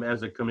approve them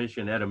as a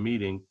commission at a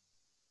meeting.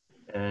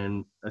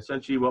 And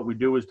essentially what we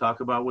do is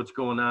talk about what's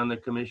going on in the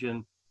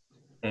commission,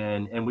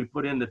 and we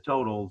put in the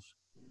totals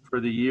for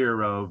the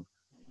year of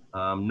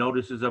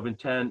notices of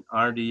intent,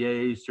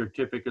 RDAs,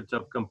 certificates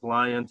of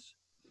compliance,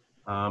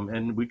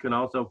 and we can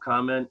also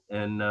comment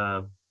and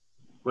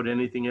put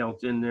anything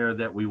else in there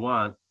that we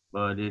want,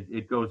 but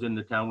it goes in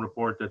the town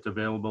report that's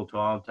available to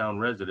all town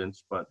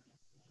residents. But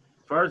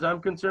as far as I'm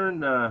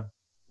concerned, that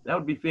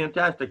would be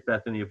fantastic,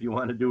 Bethany, if you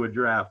want to do a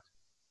draft,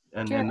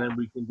 and, Sure. and then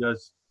we can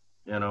just,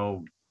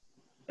 And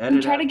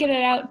edit try it. to get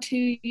it out to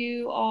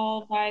you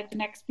all by the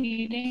next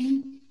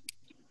meeting.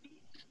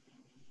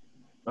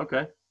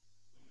 Okay.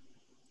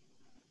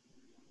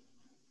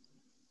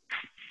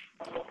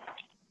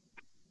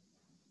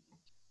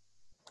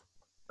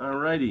 All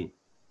righty.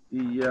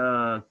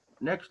 The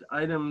next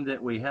item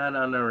that we had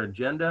on our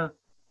agenda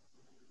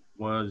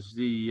was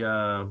the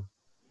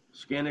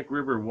Scannick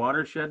River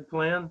Watershed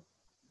Plan.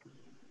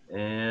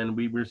 And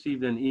we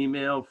received an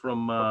email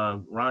from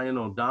Ryan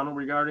O'Donnell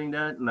regarding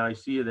that, and I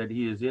see that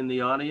he is in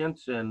the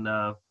audience. And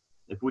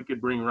if we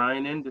could bring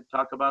Ryan in to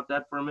talk about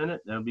that for a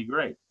minute, that would be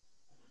great.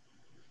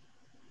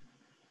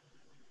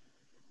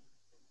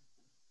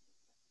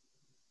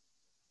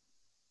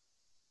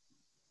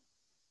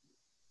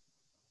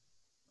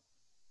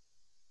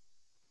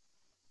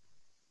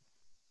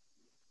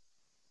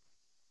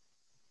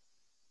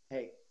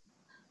 Hey,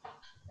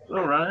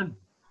 Hello, Ryan.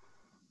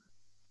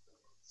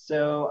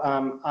 so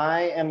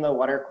I am the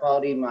water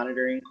quality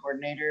monitoring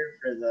coordinator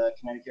for the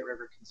Connecticut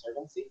River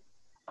Conservancy.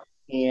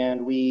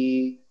 And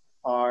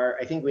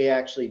I think we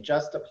actually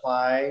just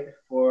applied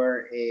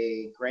for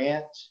a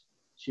grant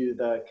to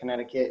the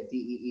Connecticut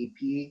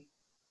DEEP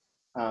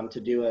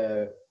to do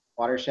a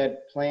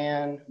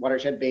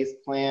watershed-based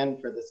plan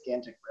for the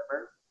Scannick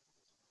River.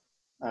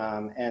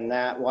 And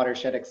that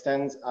watershed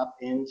extends up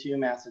into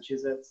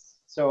Massachusetts.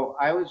 So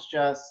I was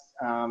just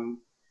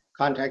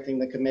contacting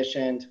the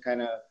commission to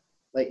kind of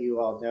let you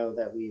all know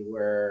that we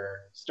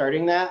were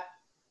starting that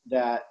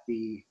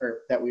we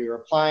were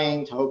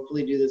applying to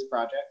hopefully do this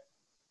project.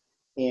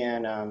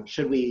 And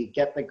should we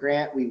get the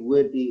grant, we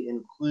would be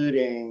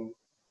including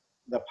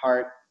the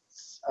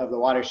parts of the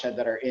watershed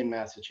that are in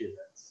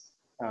Massachusetts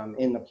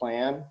in the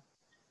plan.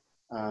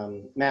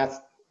 Mass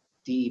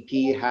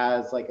DEP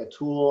has like a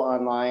tool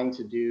online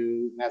to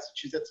do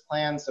Massachusetts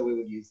plans, so we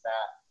would use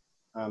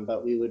that.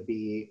 But we would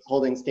be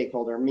holding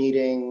stakeholder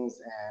meetings,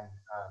 and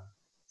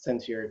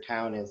since your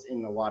town is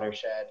in the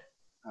watershed,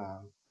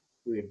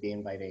 we would be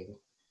inviting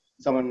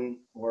someone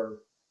or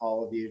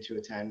all of you to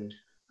attend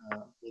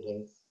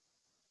meetings.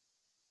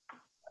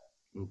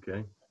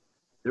 Okay.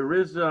 There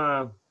is,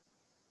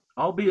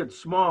 albeit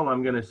small,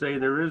 I'm going to say,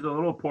 there is a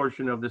little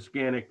portion of the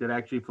Scannick that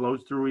actually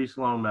flows through East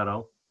Long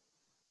Meadow.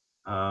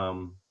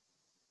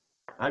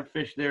 I've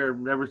fished there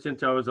ever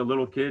since I was a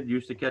little kid.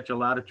 Used to catch a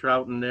lot of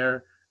trout in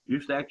there.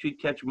 Used to actually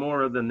catch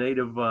more of the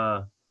native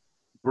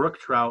brook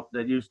trout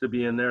that used to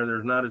be in there.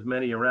 There's not as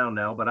many around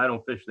now, but I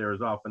don't fish there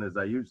as often as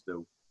I used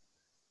to.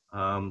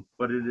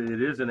 But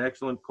it is an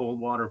excellent cold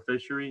water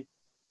fishery.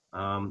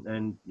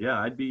 And yeah,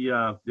 I'd be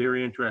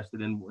very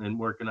interested in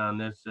working on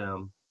this.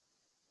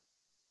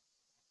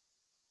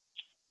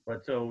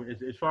 But so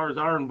as far as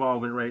our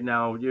involvement right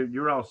now,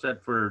 you're all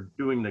set for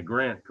doing the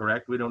grant,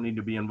 correct? We don't need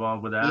to be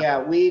involved with that?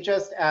 Yeah, we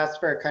just asked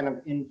for kind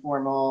of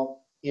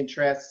informal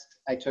interest.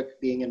 I took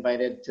being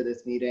invited to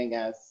this meeting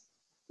as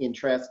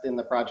interest in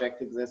the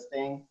project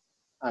existing.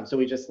 So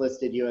we just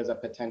listed you as a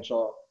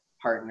potential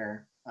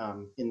partner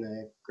in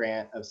the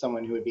grant of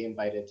someone who would be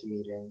invited to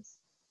meetings.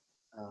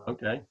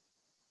 Okay.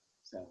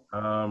 So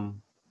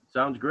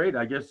sounds great.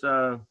 I guess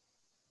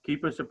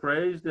keep us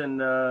appraised,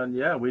 and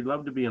yeah, we'd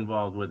love to be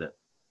involved with it.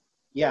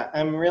 yeah,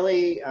 I'm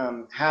really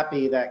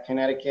happy that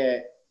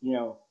Connecticut,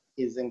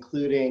 is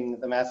including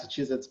the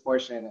Massachusetts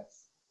portion.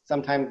 It's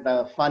sometimes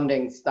the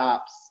funding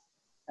stops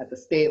at the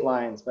state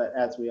lines, but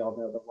as we all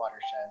know, the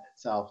watershed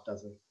itself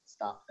doesn't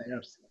stop there.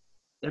 Yes.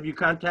 Have you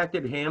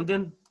contacted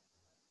Hamden?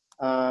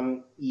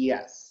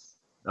 Yes.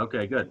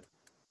 Okay, good.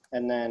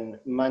 And then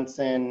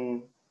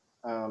Munson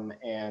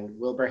and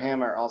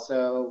Wilbraham are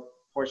also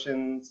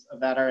portions of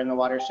that are in the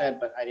watershed,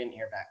 but I didn't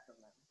hear back from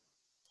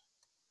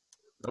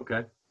them.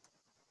 Okay.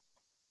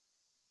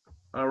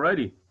 All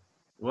righty.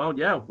 Well,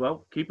 yeah,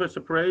 well, keep us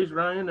appraised,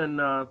 Ryan,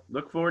 and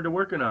look forward to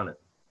working on it.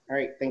 All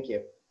right, thank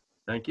you.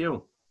 Thank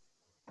you.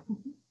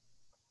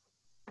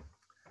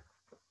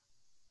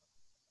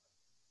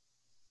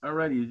 All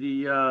righty,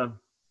 the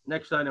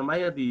next item, I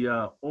had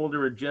the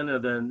older agenda.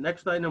 The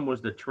next item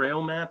was the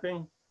trail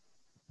mapping.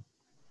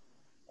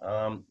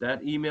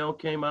 That email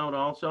came out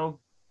also.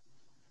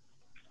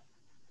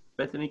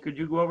 Bethany, could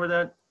you go over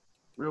that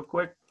real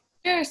quick?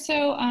 Sure.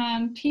 So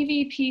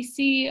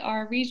PVPC,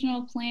 our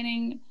regional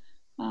planning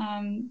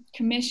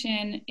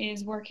commission,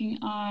 is working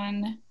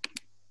on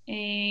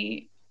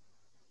a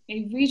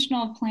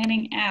regional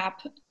planning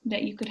app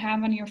that you could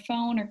have on your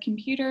phone or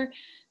computer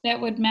that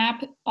would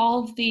map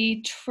all of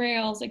the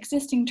trails,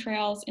 existing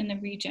trails in the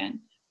region.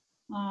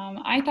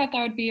 I thought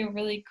that would be a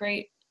really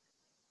great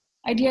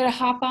idea to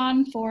hop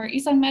on for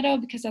East Long Meadow,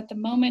 because at the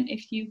moment,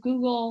 if you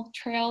Google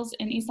trails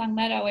in East Long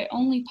Meadow, it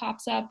only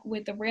pops up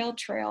with the rail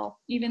trail,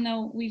 even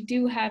though we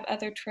do have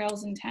other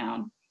trails in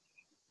town.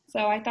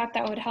 So I thought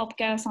that would help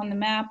get us on the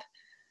map,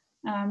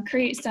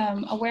 create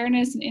some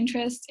awareness and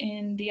interest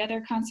in the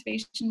other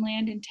conservation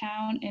land in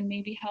town, and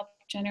maybe help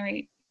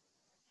generate.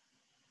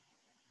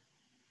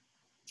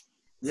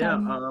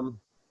 Yeah,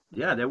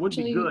 yeah, that would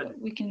be good.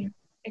 We can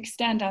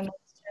extend on those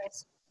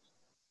trails.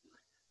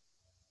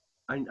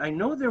 I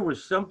know there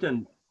was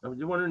something, I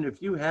was wondering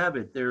if you have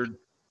it,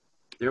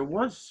 there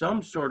was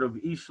some sort of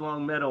East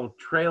Long Meadow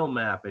trail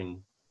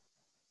mapping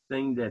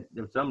thing, that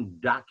there's some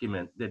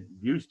document that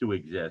used to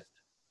exist.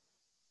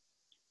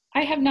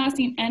 I have not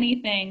seen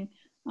anything.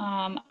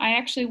 I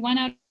actually went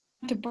out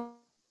to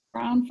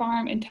Brown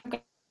Farm and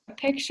took a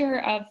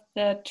picture of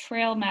the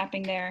trail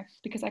mapping there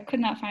because I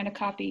could not find a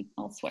copy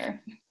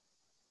elsewhere.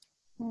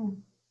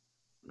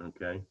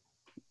 Okay.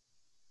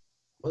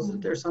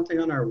 Wasn't there something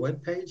on our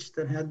webpage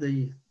that had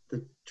the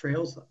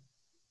trails?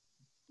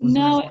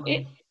 No,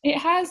 it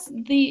has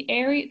the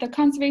area, the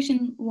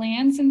conservation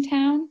lands in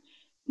town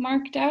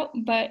marked out,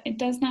 but it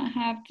does not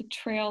have the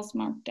trails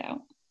marked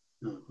out.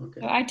 Oh, okay.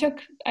 So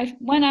I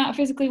went out,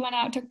 physically went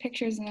out, took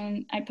pictures, and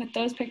then I put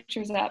those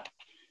pictures up.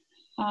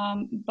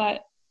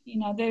 But you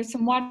know, there's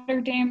some water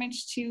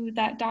damage to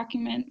that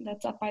document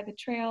that's up by the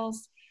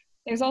trails.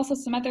 There's also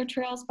some other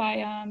trails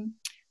by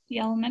the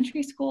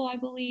elementary school, I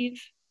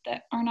believe,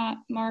 that are not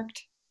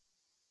marked.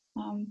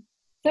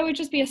 That would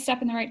just be a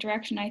step in the right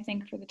direction, I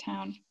think, for the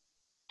town.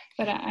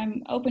 But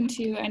I'm open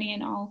to any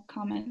and all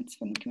comments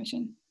from the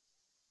commission.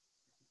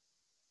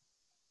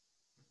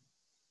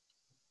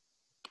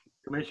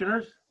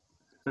 Commissioners?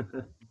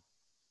 No,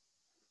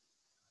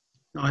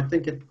 I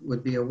think it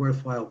would be a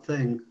worthwhile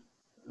thing.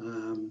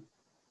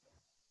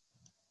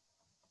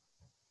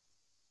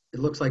 It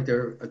looks like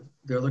they're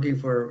looking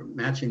for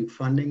matching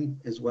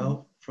funding as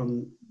well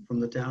from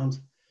the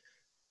towns.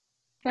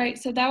 Right,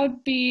 so that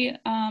would be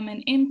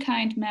an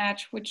in-kind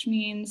match, which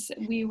means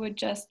we would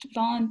just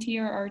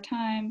volunteer our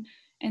time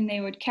and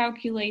they would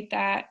calculate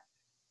that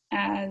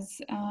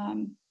as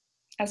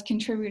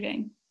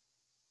contributing.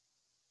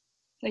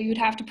 So you'd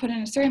have to put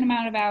in a certain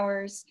amount of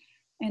hours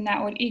and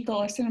that would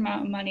equal a certain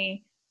amount of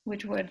money,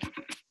 which would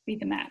be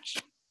the match.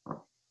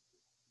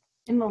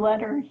 In the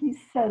letter, he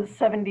says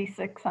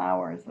 76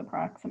 hours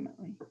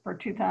approximately for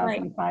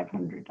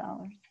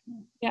 $2,500.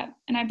 Yeah,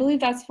 and I believe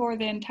that's for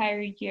the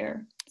entire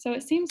year. So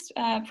it seems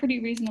pretty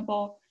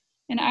reasonable.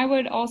 And I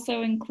would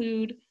also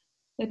include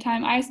the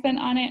time I spent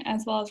on it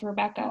as well as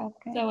Rebecca.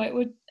 Okay. So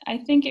I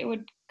think it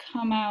would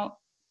come out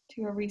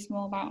to a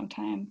reasonable amount of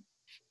time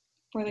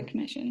for the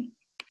commission.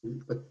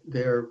 But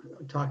they're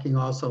talking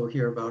also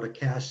here about a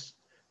cash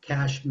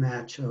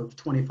match of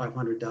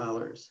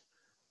 $2,500.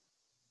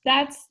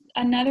 That's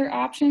another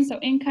option. So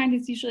in-kind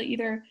is usually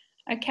either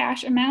a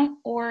cash amount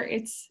or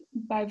it's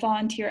by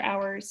volunteer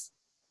hours.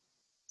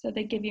 So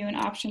they give you an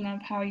option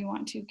of how you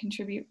want to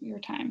contribute your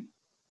time.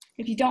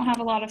 If you don't have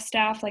a lot of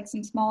staff, like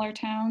some smaller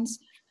towns,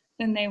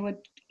 then they would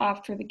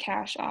opt for the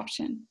cash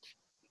option.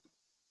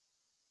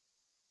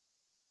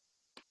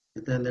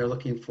 But then they're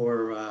looking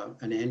for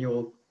an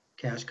annual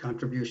cash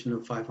contribution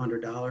of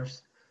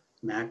 $500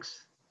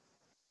 max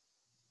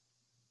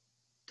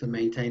to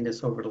maintain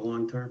this over the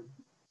long term.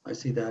 I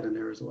see that in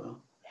there as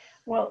well.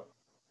 Well,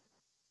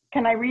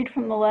 can I read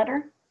from the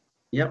letter?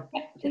 Yep.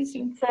 Yeah, please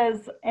do. It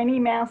says, any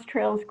Mass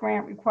Trails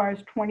grant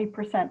requires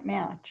 20%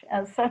 match.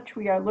 As such,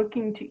 we are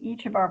looking to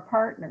each of our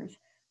partners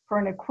for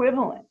an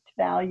equivalent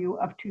value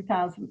of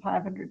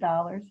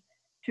 $2,500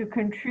 to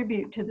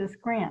contribute to this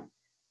grant.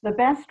 The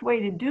best way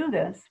to do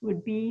this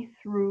would be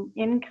through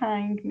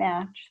in-kind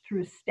match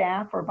through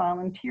staff or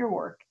volunteer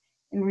work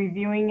in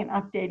reviewing and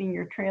updating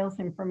your trails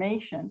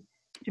information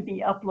to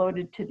be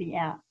uploaded to the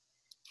app.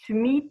 To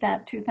meet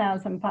that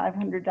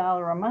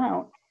 $2,500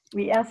 amount,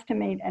 We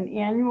estimate an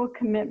annual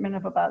commitment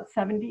of about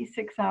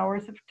 76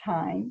 hours of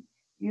time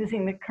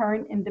using the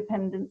current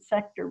independent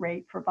sector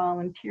rate for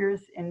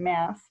volunteers in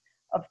Mass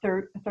of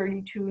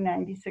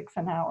 $32.96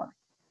 an hour.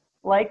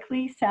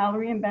 Likely,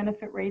 salary and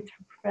benefit rates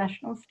for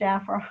professional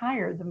staff are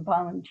higher than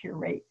volunteer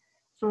rate,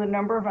 so the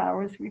number of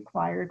hours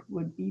required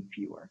would be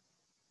fewer.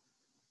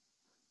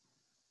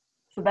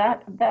 So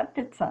that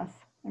fits us.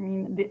 I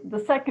mean,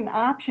 the second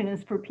option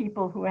is for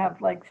people who have,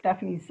 like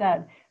Stephanie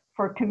said,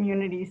 for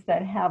communities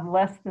that have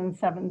less than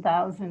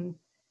 7,000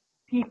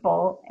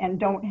 people and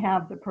don't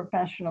have the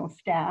professional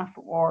staff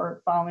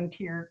or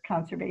volunteer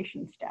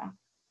conservation staff.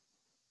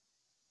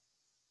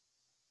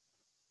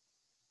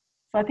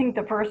 So I think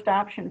the first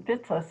option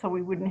fits us, so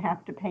we wouldn't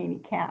have to pay any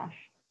cash.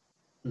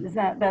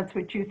 That's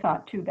what you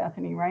thought too,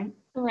 Bethany, right?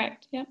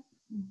 Correct. Yep.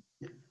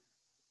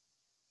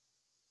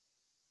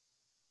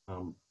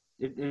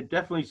 It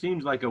definitely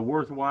seems like a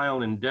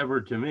worthwhile endeavor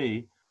to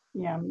me.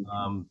 Yeah.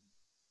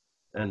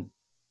 And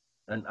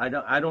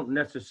I don't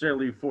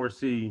necessarily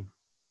foresee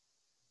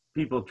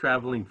people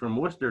traveling from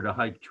Worcester to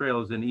hike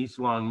trails in East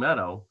Long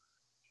Meadow.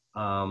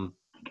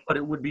 But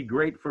it would be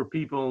great for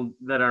people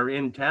that are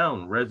in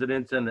town,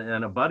 residents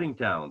and abutting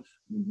towns,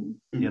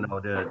 you know,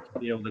 to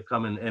be able to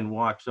come and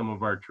walk some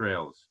of our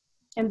trails.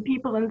 And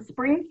people in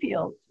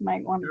Springfield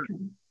might want to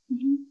come.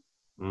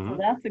 So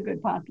that's a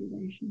good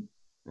population.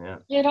 Yeah.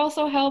 It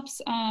also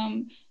helps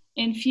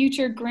in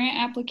future grant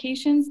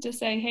applications to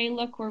say, hey,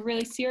 look, we're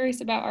really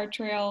serious about our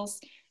trails.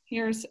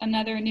 Here's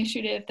another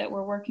initiative that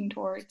we're working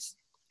towards.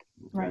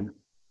 Right.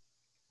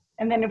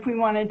 And then if we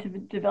wanted to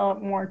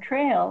develop more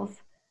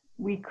trails,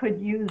 we could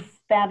use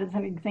that as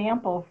an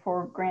example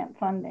for grant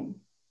funding.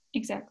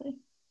 Exactly.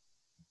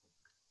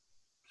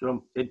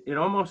 So it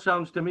almost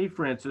sounds to me,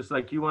 Francis,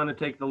 like you want to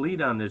take the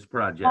lead on this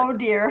project. Oh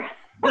dear.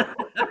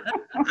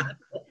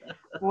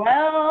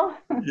 Well,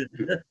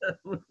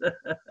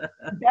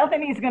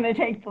 Bethany's going to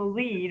take the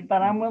lead,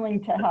 but I'm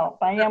willing to help.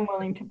 I am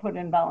willing to put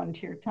in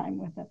volunteer time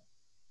with it.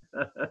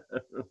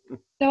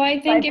 So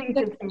I think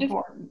it's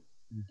important.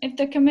 If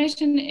the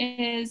commission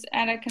is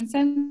at a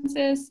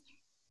consensus,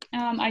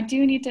 I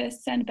do need to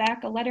send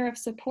back a letter of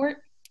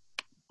support.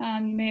 You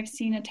may have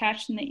seen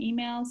attached in the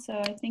email. So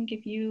I think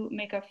if you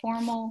make a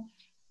formal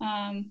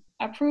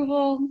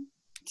approval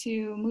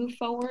to move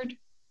forward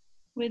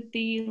with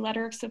the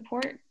letter of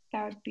support,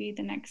 that would be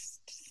the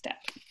next step.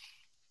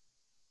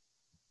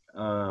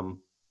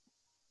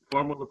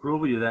 Formal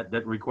approval,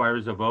 that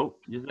requires a vote,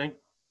 you think?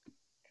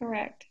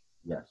 Correct.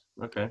 Yes,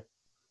 okay.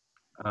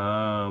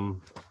 I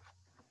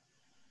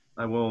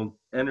will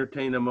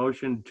entertain a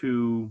motion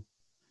to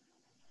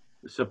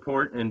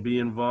support and be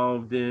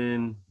involved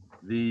in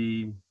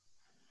the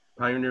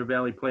Pioneer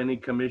Valley Planning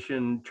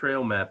Commission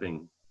trail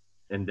mapping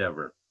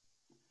endeavor.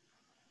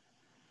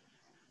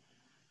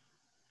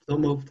 So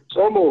moved.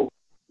 So moved.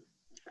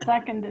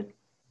 Seconded.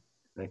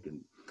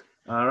 Second.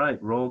 All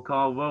right, roll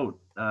call vote.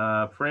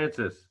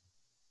 Francis.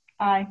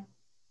 Aye.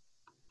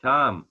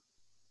 Tom.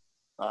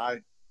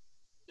 Aye.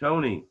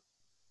 Tony.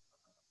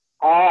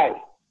 Aye.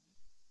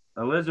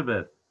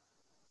 Elizabeth.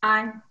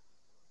 Aye.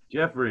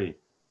 Jeffrey.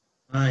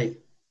 Aye.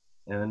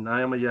 And I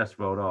am a yes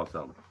vote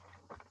also.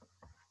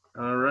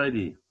 All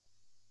righty.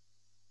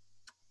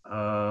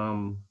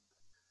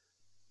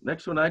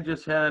 Next one I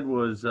just had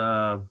was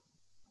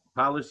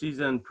policies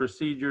and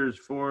procedures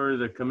for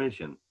the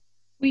commission.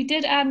 We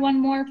did add one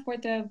more for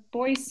the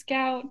Boy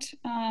Scout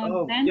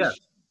bench. Yes,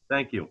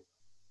 thank you.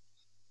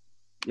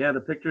 Yeah,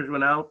 the pictures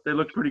went out. They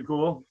look pretty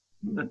cool.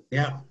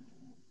 Yeah.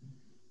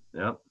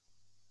 Yep.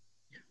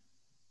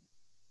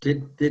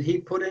 Did he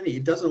put any,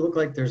 it doesn't look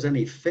like there's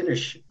any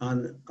finish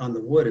on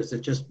the wood. Is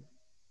it just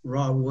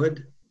raw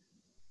wood?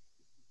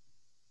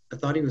 I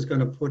thought he was going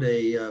to put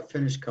a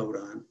finish coat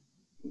on.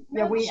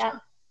 Yeah, we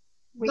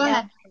Go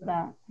ahead. asked for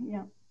that.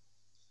 Yeah.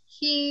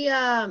 He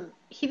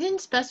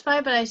didn't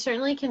specify, but I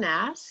certainly can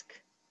ask.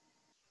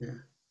 Yeah.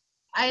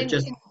 I It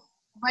just-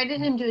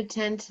 invited him to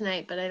attend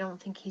tonight, but I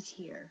don't think he's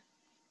here.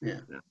 Yeah.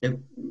 I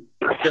mean,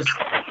 I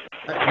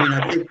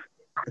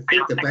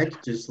think the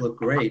benches look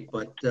great,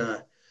 but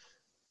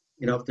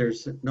you know, if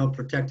there's no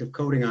protective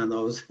coating on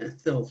those,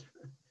 they'll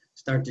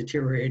start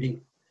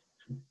deteriorating.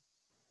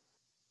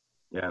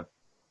 Yeah.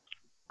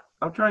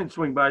 I'll try and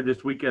swing by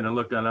this weekend and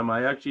look at them.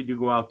 I actually do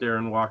go out there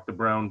and walk the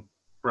Brown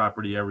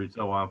property every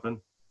so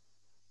often.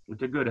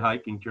 It's a good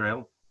hiking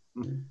trail.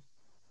 I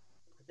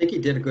think he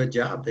did a good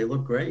job. They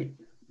look great.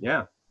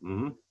 Yeah.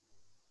 Mm-hmm.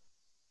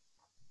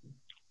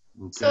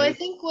 Okay. So I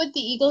think what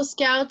the Eagle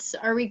Scouts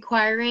are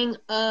requiring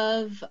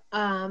of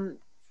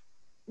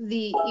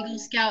the Eagle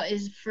Scout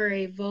is for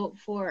a vote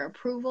for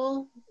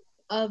approval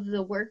of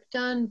the work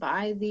done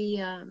by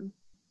the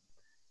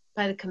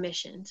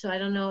commission. So I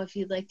don't know if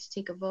you'd like to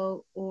take a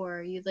vote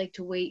or you'd like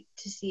to wait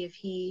to see if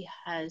he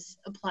has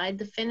applied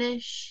the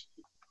finish.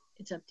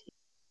 It's up to you.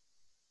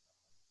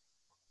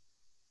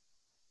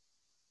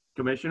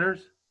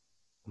 Commissioners?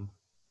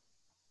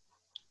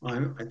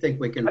 Well, I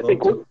think we can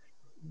vote to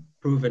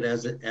prove it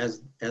as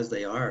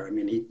they are. I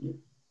mean,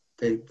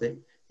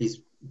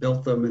 he's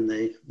built them and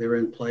they're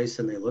in place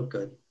and they look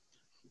good.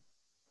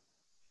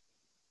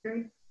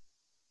 Agree.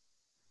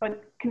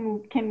 But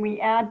can we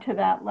add to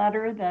that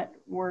letter that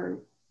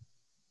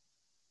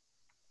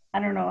I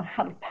don't know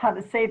how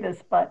to say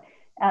this, but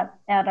at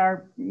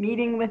our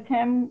meeting with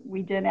him,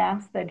 we did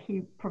ask that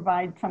he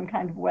provide some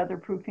kind of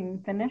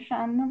weatherproofing finish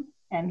on them,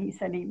 and he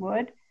said he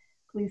would.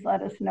 Please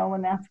let us know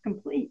when that's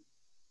complete.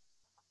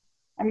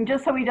 I mean,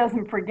 just so he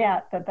doesn't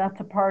forget that that's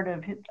a part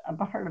of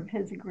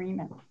his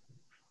agreement,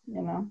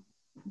 you know.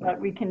 But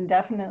we can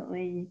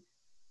definitely,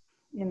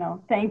 you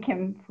know, thank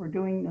him for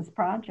doing this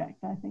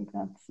project. I think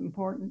that's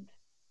important.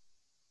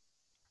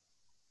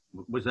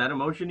 Was that a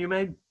motion you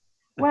made?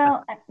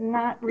 Well,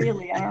 not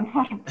really. I don't know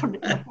how to put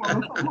it in the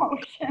form of a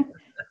motion.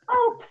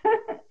 Oh,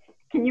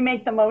 can you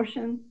make the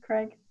motion,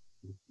 Craig?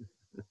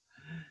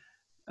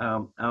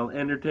 I'll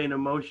entertain a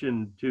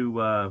motion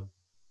to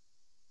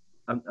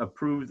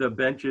approve the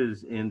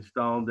benches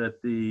installed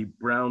at the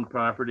Brown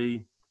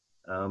property,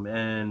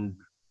 and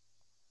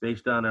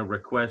based on a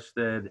request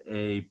that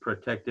a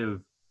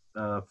protective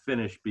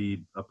finish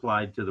be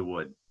applied to the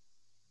wood.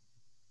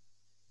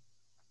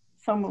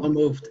 So moved. So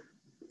moved.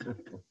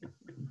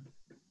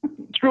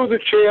 Through the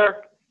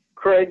chair,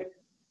 Craig,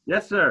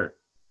 Yes, sir.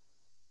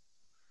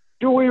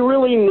 do we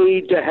really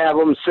need to have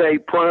them say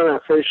put on a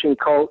finishing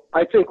coat?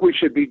 I think we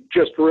should be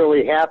just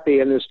really happy,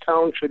 and this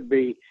town should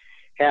be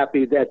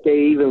happy that they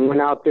even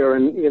went out there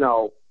and, you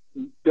know,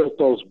 built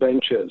those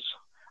benches.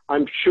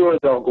 I'm sure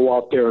they'll go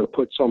out there and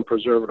put some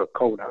preservative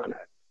coat on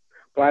it.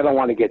 But I don't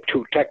want to get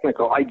too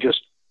technical. I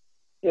just,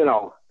 you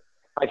know,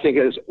 I think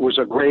it was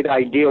a great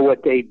idea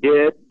what they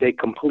did. They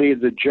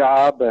completed the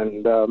job,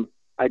 and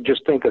I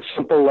just think a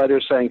simple letter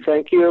saying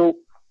thank you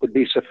would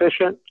be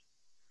sufficient.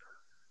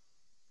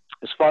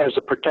 As far as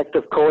the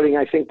protective coating,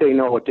 I think they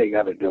know what they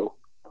got to do.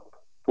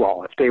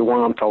 Well, if they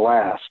want them to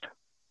last,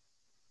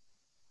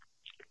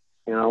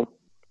 you know.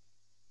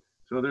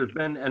 So there's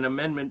been an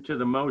amendment to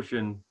the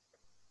motion.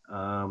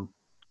 I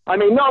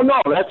mean, no,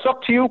 that's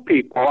up to you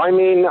people. I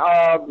mean,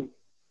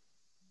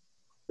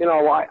 you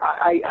know,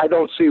 I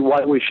don't see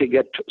why we should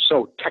get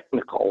so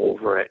technical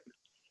over it.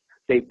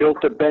 They built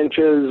the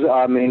benches.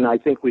 I mean, I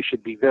think we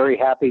should be very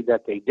happy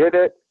that they did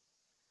it.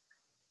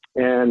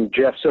 And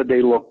Jeff said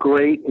they look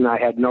great, and I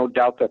had no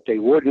doubt that they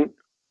wouldn't.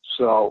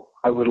 So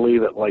I would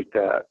leave it like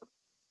that.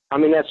 I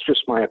mean, that's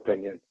just my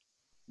opinion.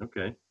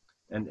 Okay.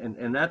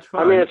 And that's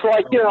fine. I mean, it's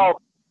like, you know,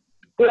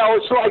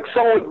 it's like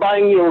someone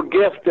buying you a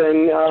gift,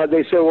 and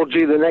they say, well,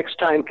 gee, the next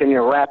time, can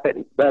you wrap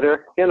it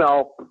better? You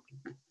know,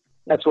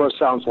 that's what it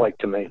sounds like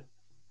to me.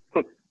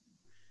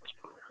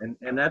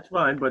 And that's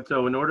fine, but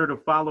so in order to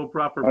follow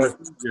proper All right.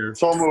 procedure,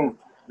 So moved.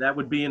 that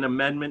would be an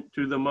amendment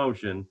to the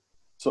motion.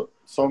 So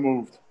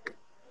moved.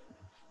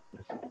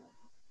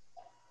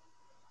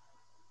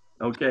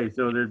 Okay,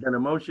 so there's been a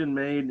motion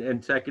made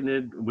and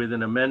seconded with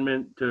an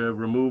amendment to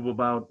remove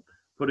about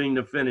putting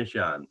the finish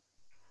on.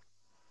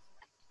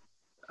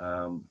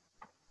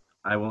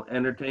 I will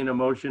entertain a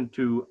motion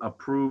to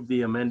approve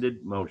the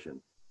amended motion.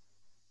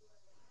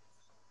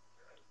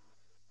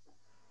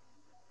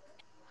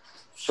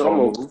 So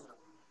moved.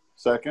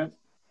 Second?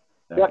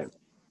 Yep.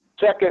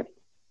 Second.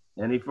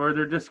 Any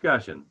further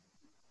discussion?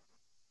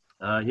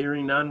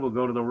 Hearing none, we'll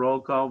go to the roll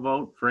call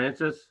vote.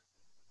 Francis?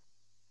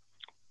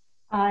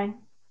 Aye.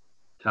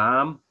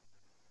 Tom?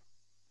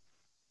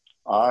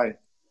 Aye.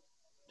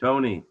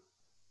 Tony?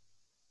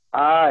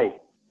 Aye.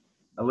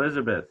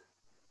 Elizabeth?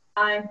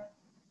 Aye.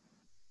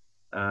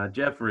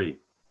 Jeffrey?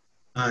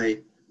 Aye.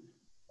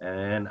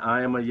 And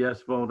I am a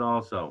yes vote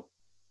also.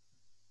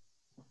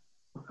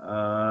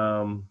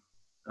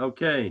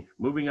 Okay,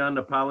 moving on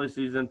to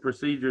policies and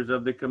procedures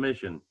of the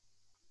commission.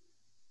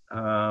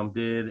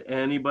 Did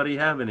anybody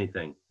have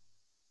anything?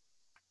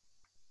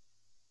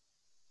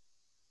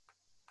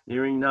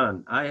 Hearing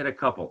none. I had a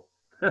couple,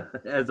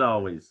 as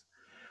always.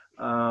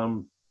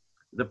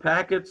 The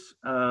packets,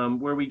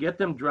 where we get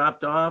them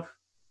dropped off,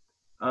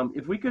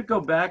 if we could go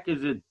back,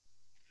 is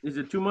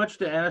it too much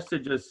to ask to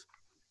just,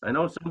 I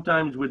know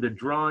sometimes with the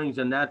drawings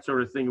and that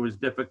sort of thing, it was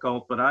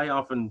difficult, but I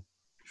often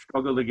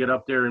struggle to get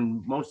up there,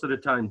 and most of the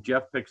time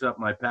Jeff picks up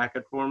my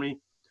packet for me.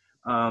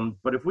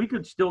 But if we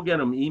could still get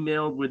them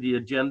emailed with the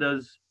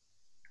agendas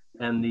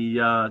and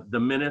the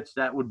minutes,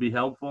 that would be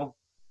helpful.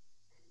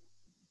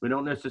 We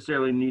don't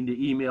necessarily need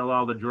to email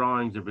all the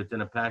drawings if it's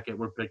in a packet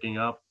we're picking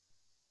up.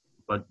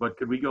 But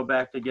could we go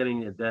back to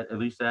getting that, at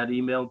least that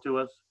emailed to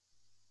us?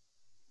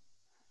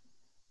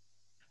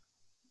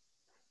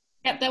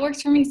 Yep, that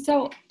works for me.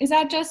 So is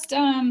that just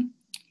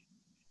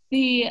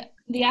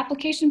the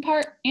application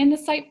part and the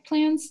site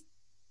plans?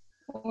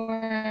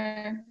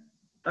 Or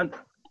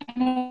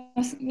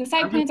the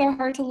site plans are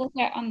hard to look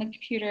at on the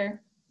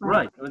computer.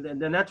 Right,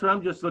 and then that's what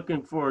I'm just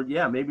looking for.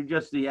 Yeah, maybe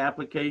just the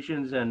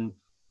applications and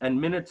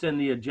minutes in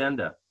the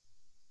agenda.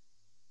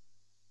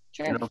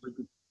 Sure. You know, if we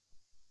could-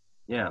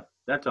 yeah,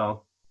 that's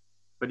all.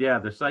 But yeah,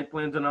 the site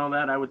plans and all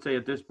that, I would say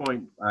at this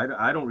point,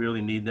 I don't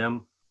really need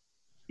them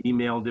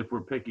emailed if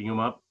we're picking them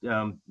up.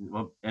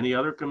 Well, any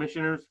other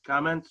commissioners'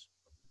 comments?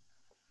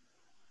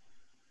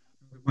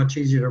 Much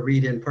easier to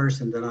read in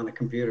person than on a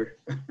computer.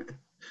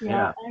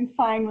 Yeah, I'm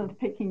fine with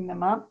picking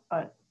them up,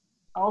 but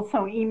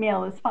also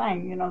email is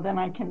fine, you know, then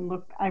I can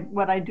look,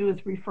 what I do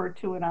is refer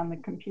to it on the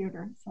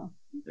computer. So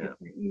Yeah.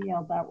 if you're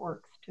emailed, that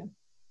works too.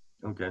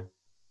 Okay.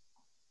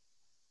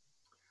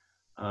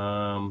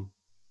 All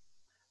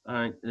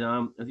right.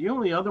 The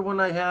only other one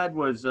I had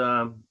was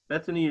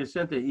Bethany has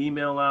sent an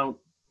email out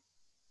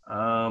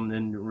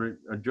and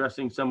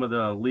addressing some of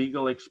the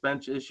legal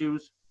expense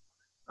issues.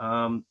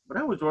 But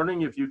I was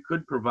wondering if you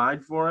could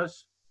provide for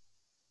us,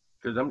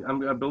 because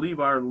I believe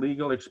our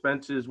legal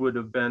expenses would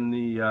have been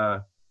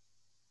the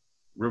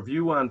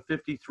review on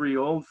 53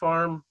 Old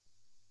Farm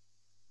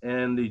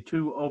and the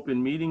 2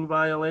 open meeting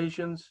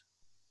violations.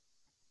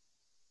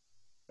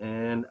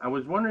 And I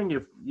was wondering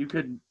if you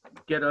could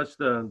get us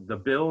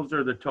the bills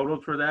or the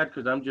totals for that,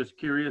 because I'm just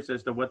curious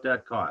as to what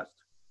that cost.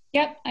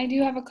 Yep, I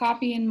do have a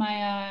copy in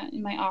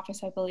my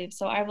office, I believe.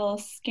 So I will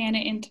scan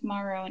it in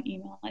tomorrow and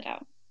email it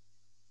out.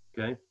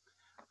 Okay.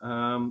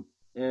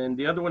 And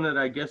the other one that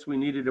I guess we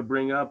needed to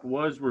bring up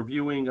was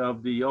reviewing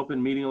of the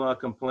open meeting law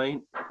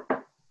complaint.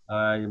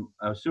 I'm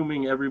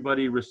assuming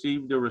everybody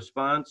received a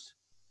response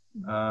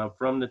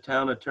from the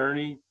town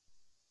attorney.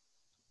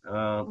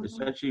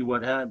 Essentially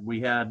we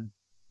had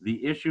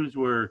the issues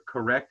were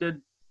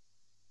corrected.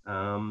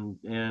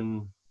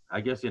 And I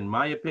guess in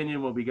my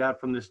opinion, what we got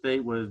from the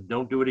state was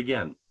don't do it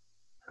again.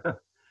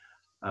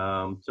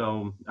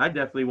 So I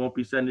definitely won't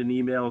be sending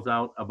emails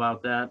out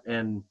about that.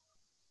 And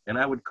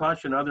I would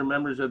caution other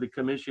members of the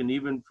commission,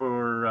 even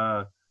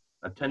for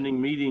attending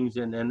meetings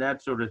and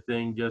that sort of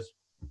thing, just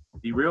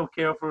be real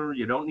careful.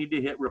 You don't need to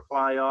hit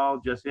reply all,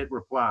 just hit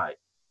reply.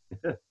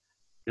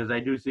 Because I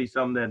do see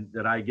some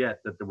that I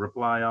get that the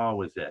reply all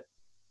was hit.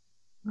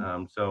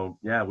 So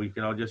yeah, we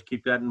can all just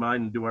keep that in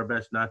mind and do our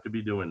best not to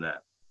be doing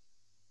that.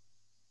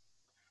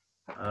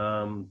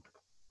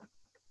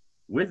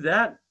 With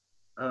that,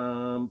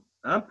 I'm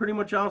pretty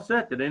much all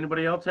set. Did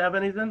anybody else have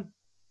anything?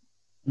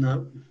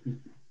 No.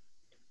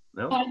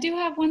 No? I do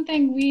have one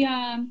thing.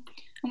 I'm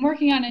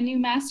working on a new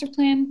master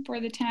plan for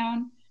the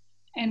town,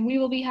 and we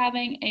will be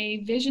having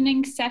a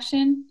visioning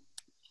session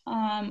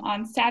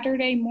on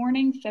Saturday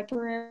morning,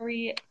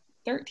 February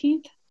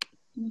 13th.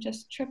 Let me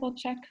just triple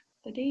check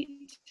the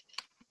date.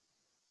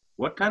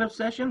 What kind of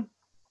session?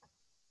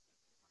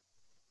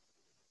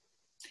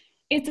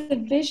 It's a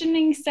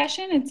visioning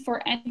session. It's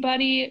for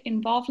anybody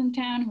involved in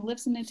town who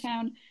lives in the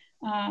town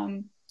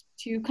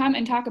to come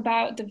and talk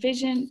about the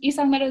vision, East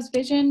Long Meadow's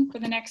vision for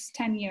the next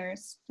 10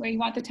 years, where you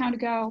want the town to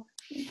go,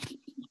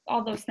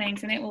 all those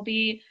things. And it will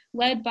be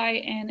led by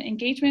an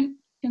engagement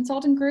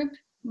consulting group,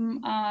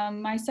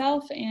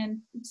 myself and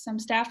some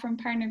staff from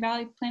Pioneer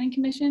Valley Planning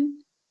Commission.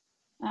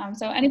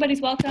 So anybody's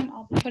welcome.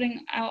 I'll be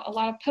putting out a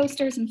lot of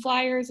posters and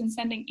flyers and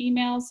sending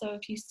emails. So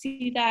if you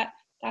see that,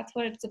 that's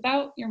what it's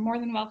about. You're more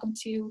than welcome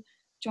to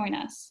join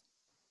us.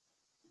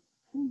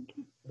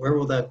 Where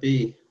will that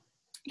be?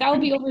 That will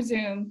be over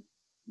Zoom.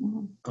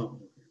 Oh,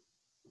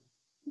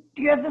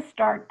 Do you have the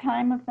start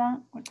time of that?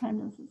 What time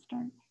does it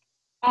start?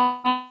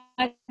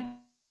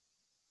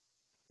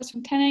 It's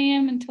from 10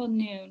 a.m. until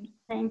noon.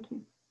 Thank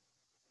you.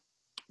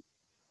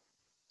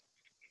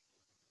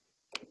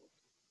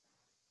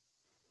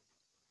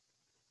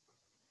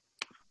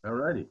 All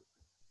righty.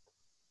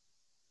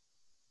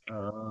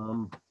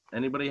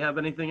 Anybody have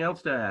anything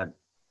else to add?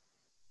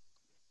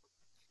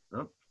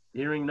 Nope.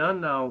 Hearing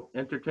none, I'll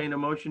entertain a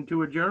motion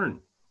to adjourn.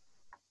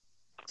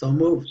 so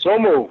moved. So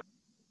move.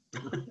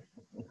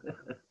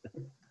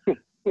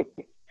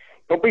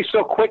 Don't be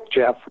so quick,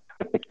 Jeff.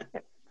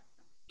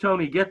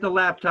 Tony, get the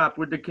laptop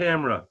with the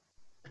camera.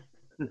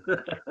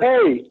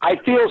 Hey, I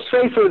feel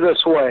safer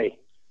this way.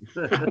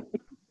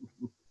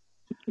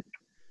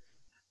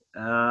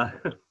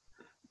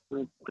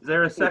 Is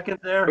there a second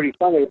there? Pretty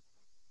funny.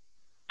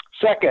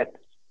 Second.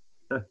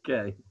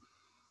 Okay.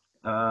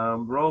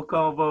 Roll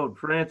call vote.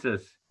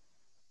 Francis,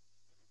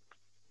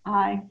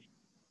 Aye.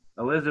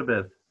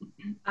 Elizabeth,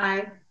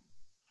 Aye.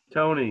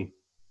 Tony,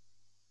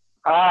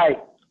 Aye.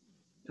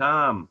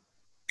 Tom,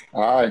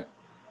 Aye.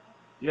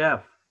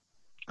 Jeff,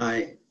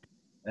 Aye.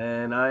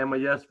 and I am a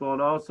yes vote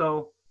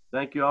also.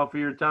 Thank you all for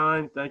your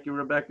time. Thank you,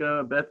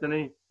 Rebecca,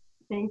 Bethany.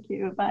 Thank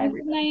you. Bye.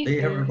 Good night. See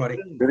you, everybody.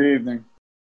 Good evening.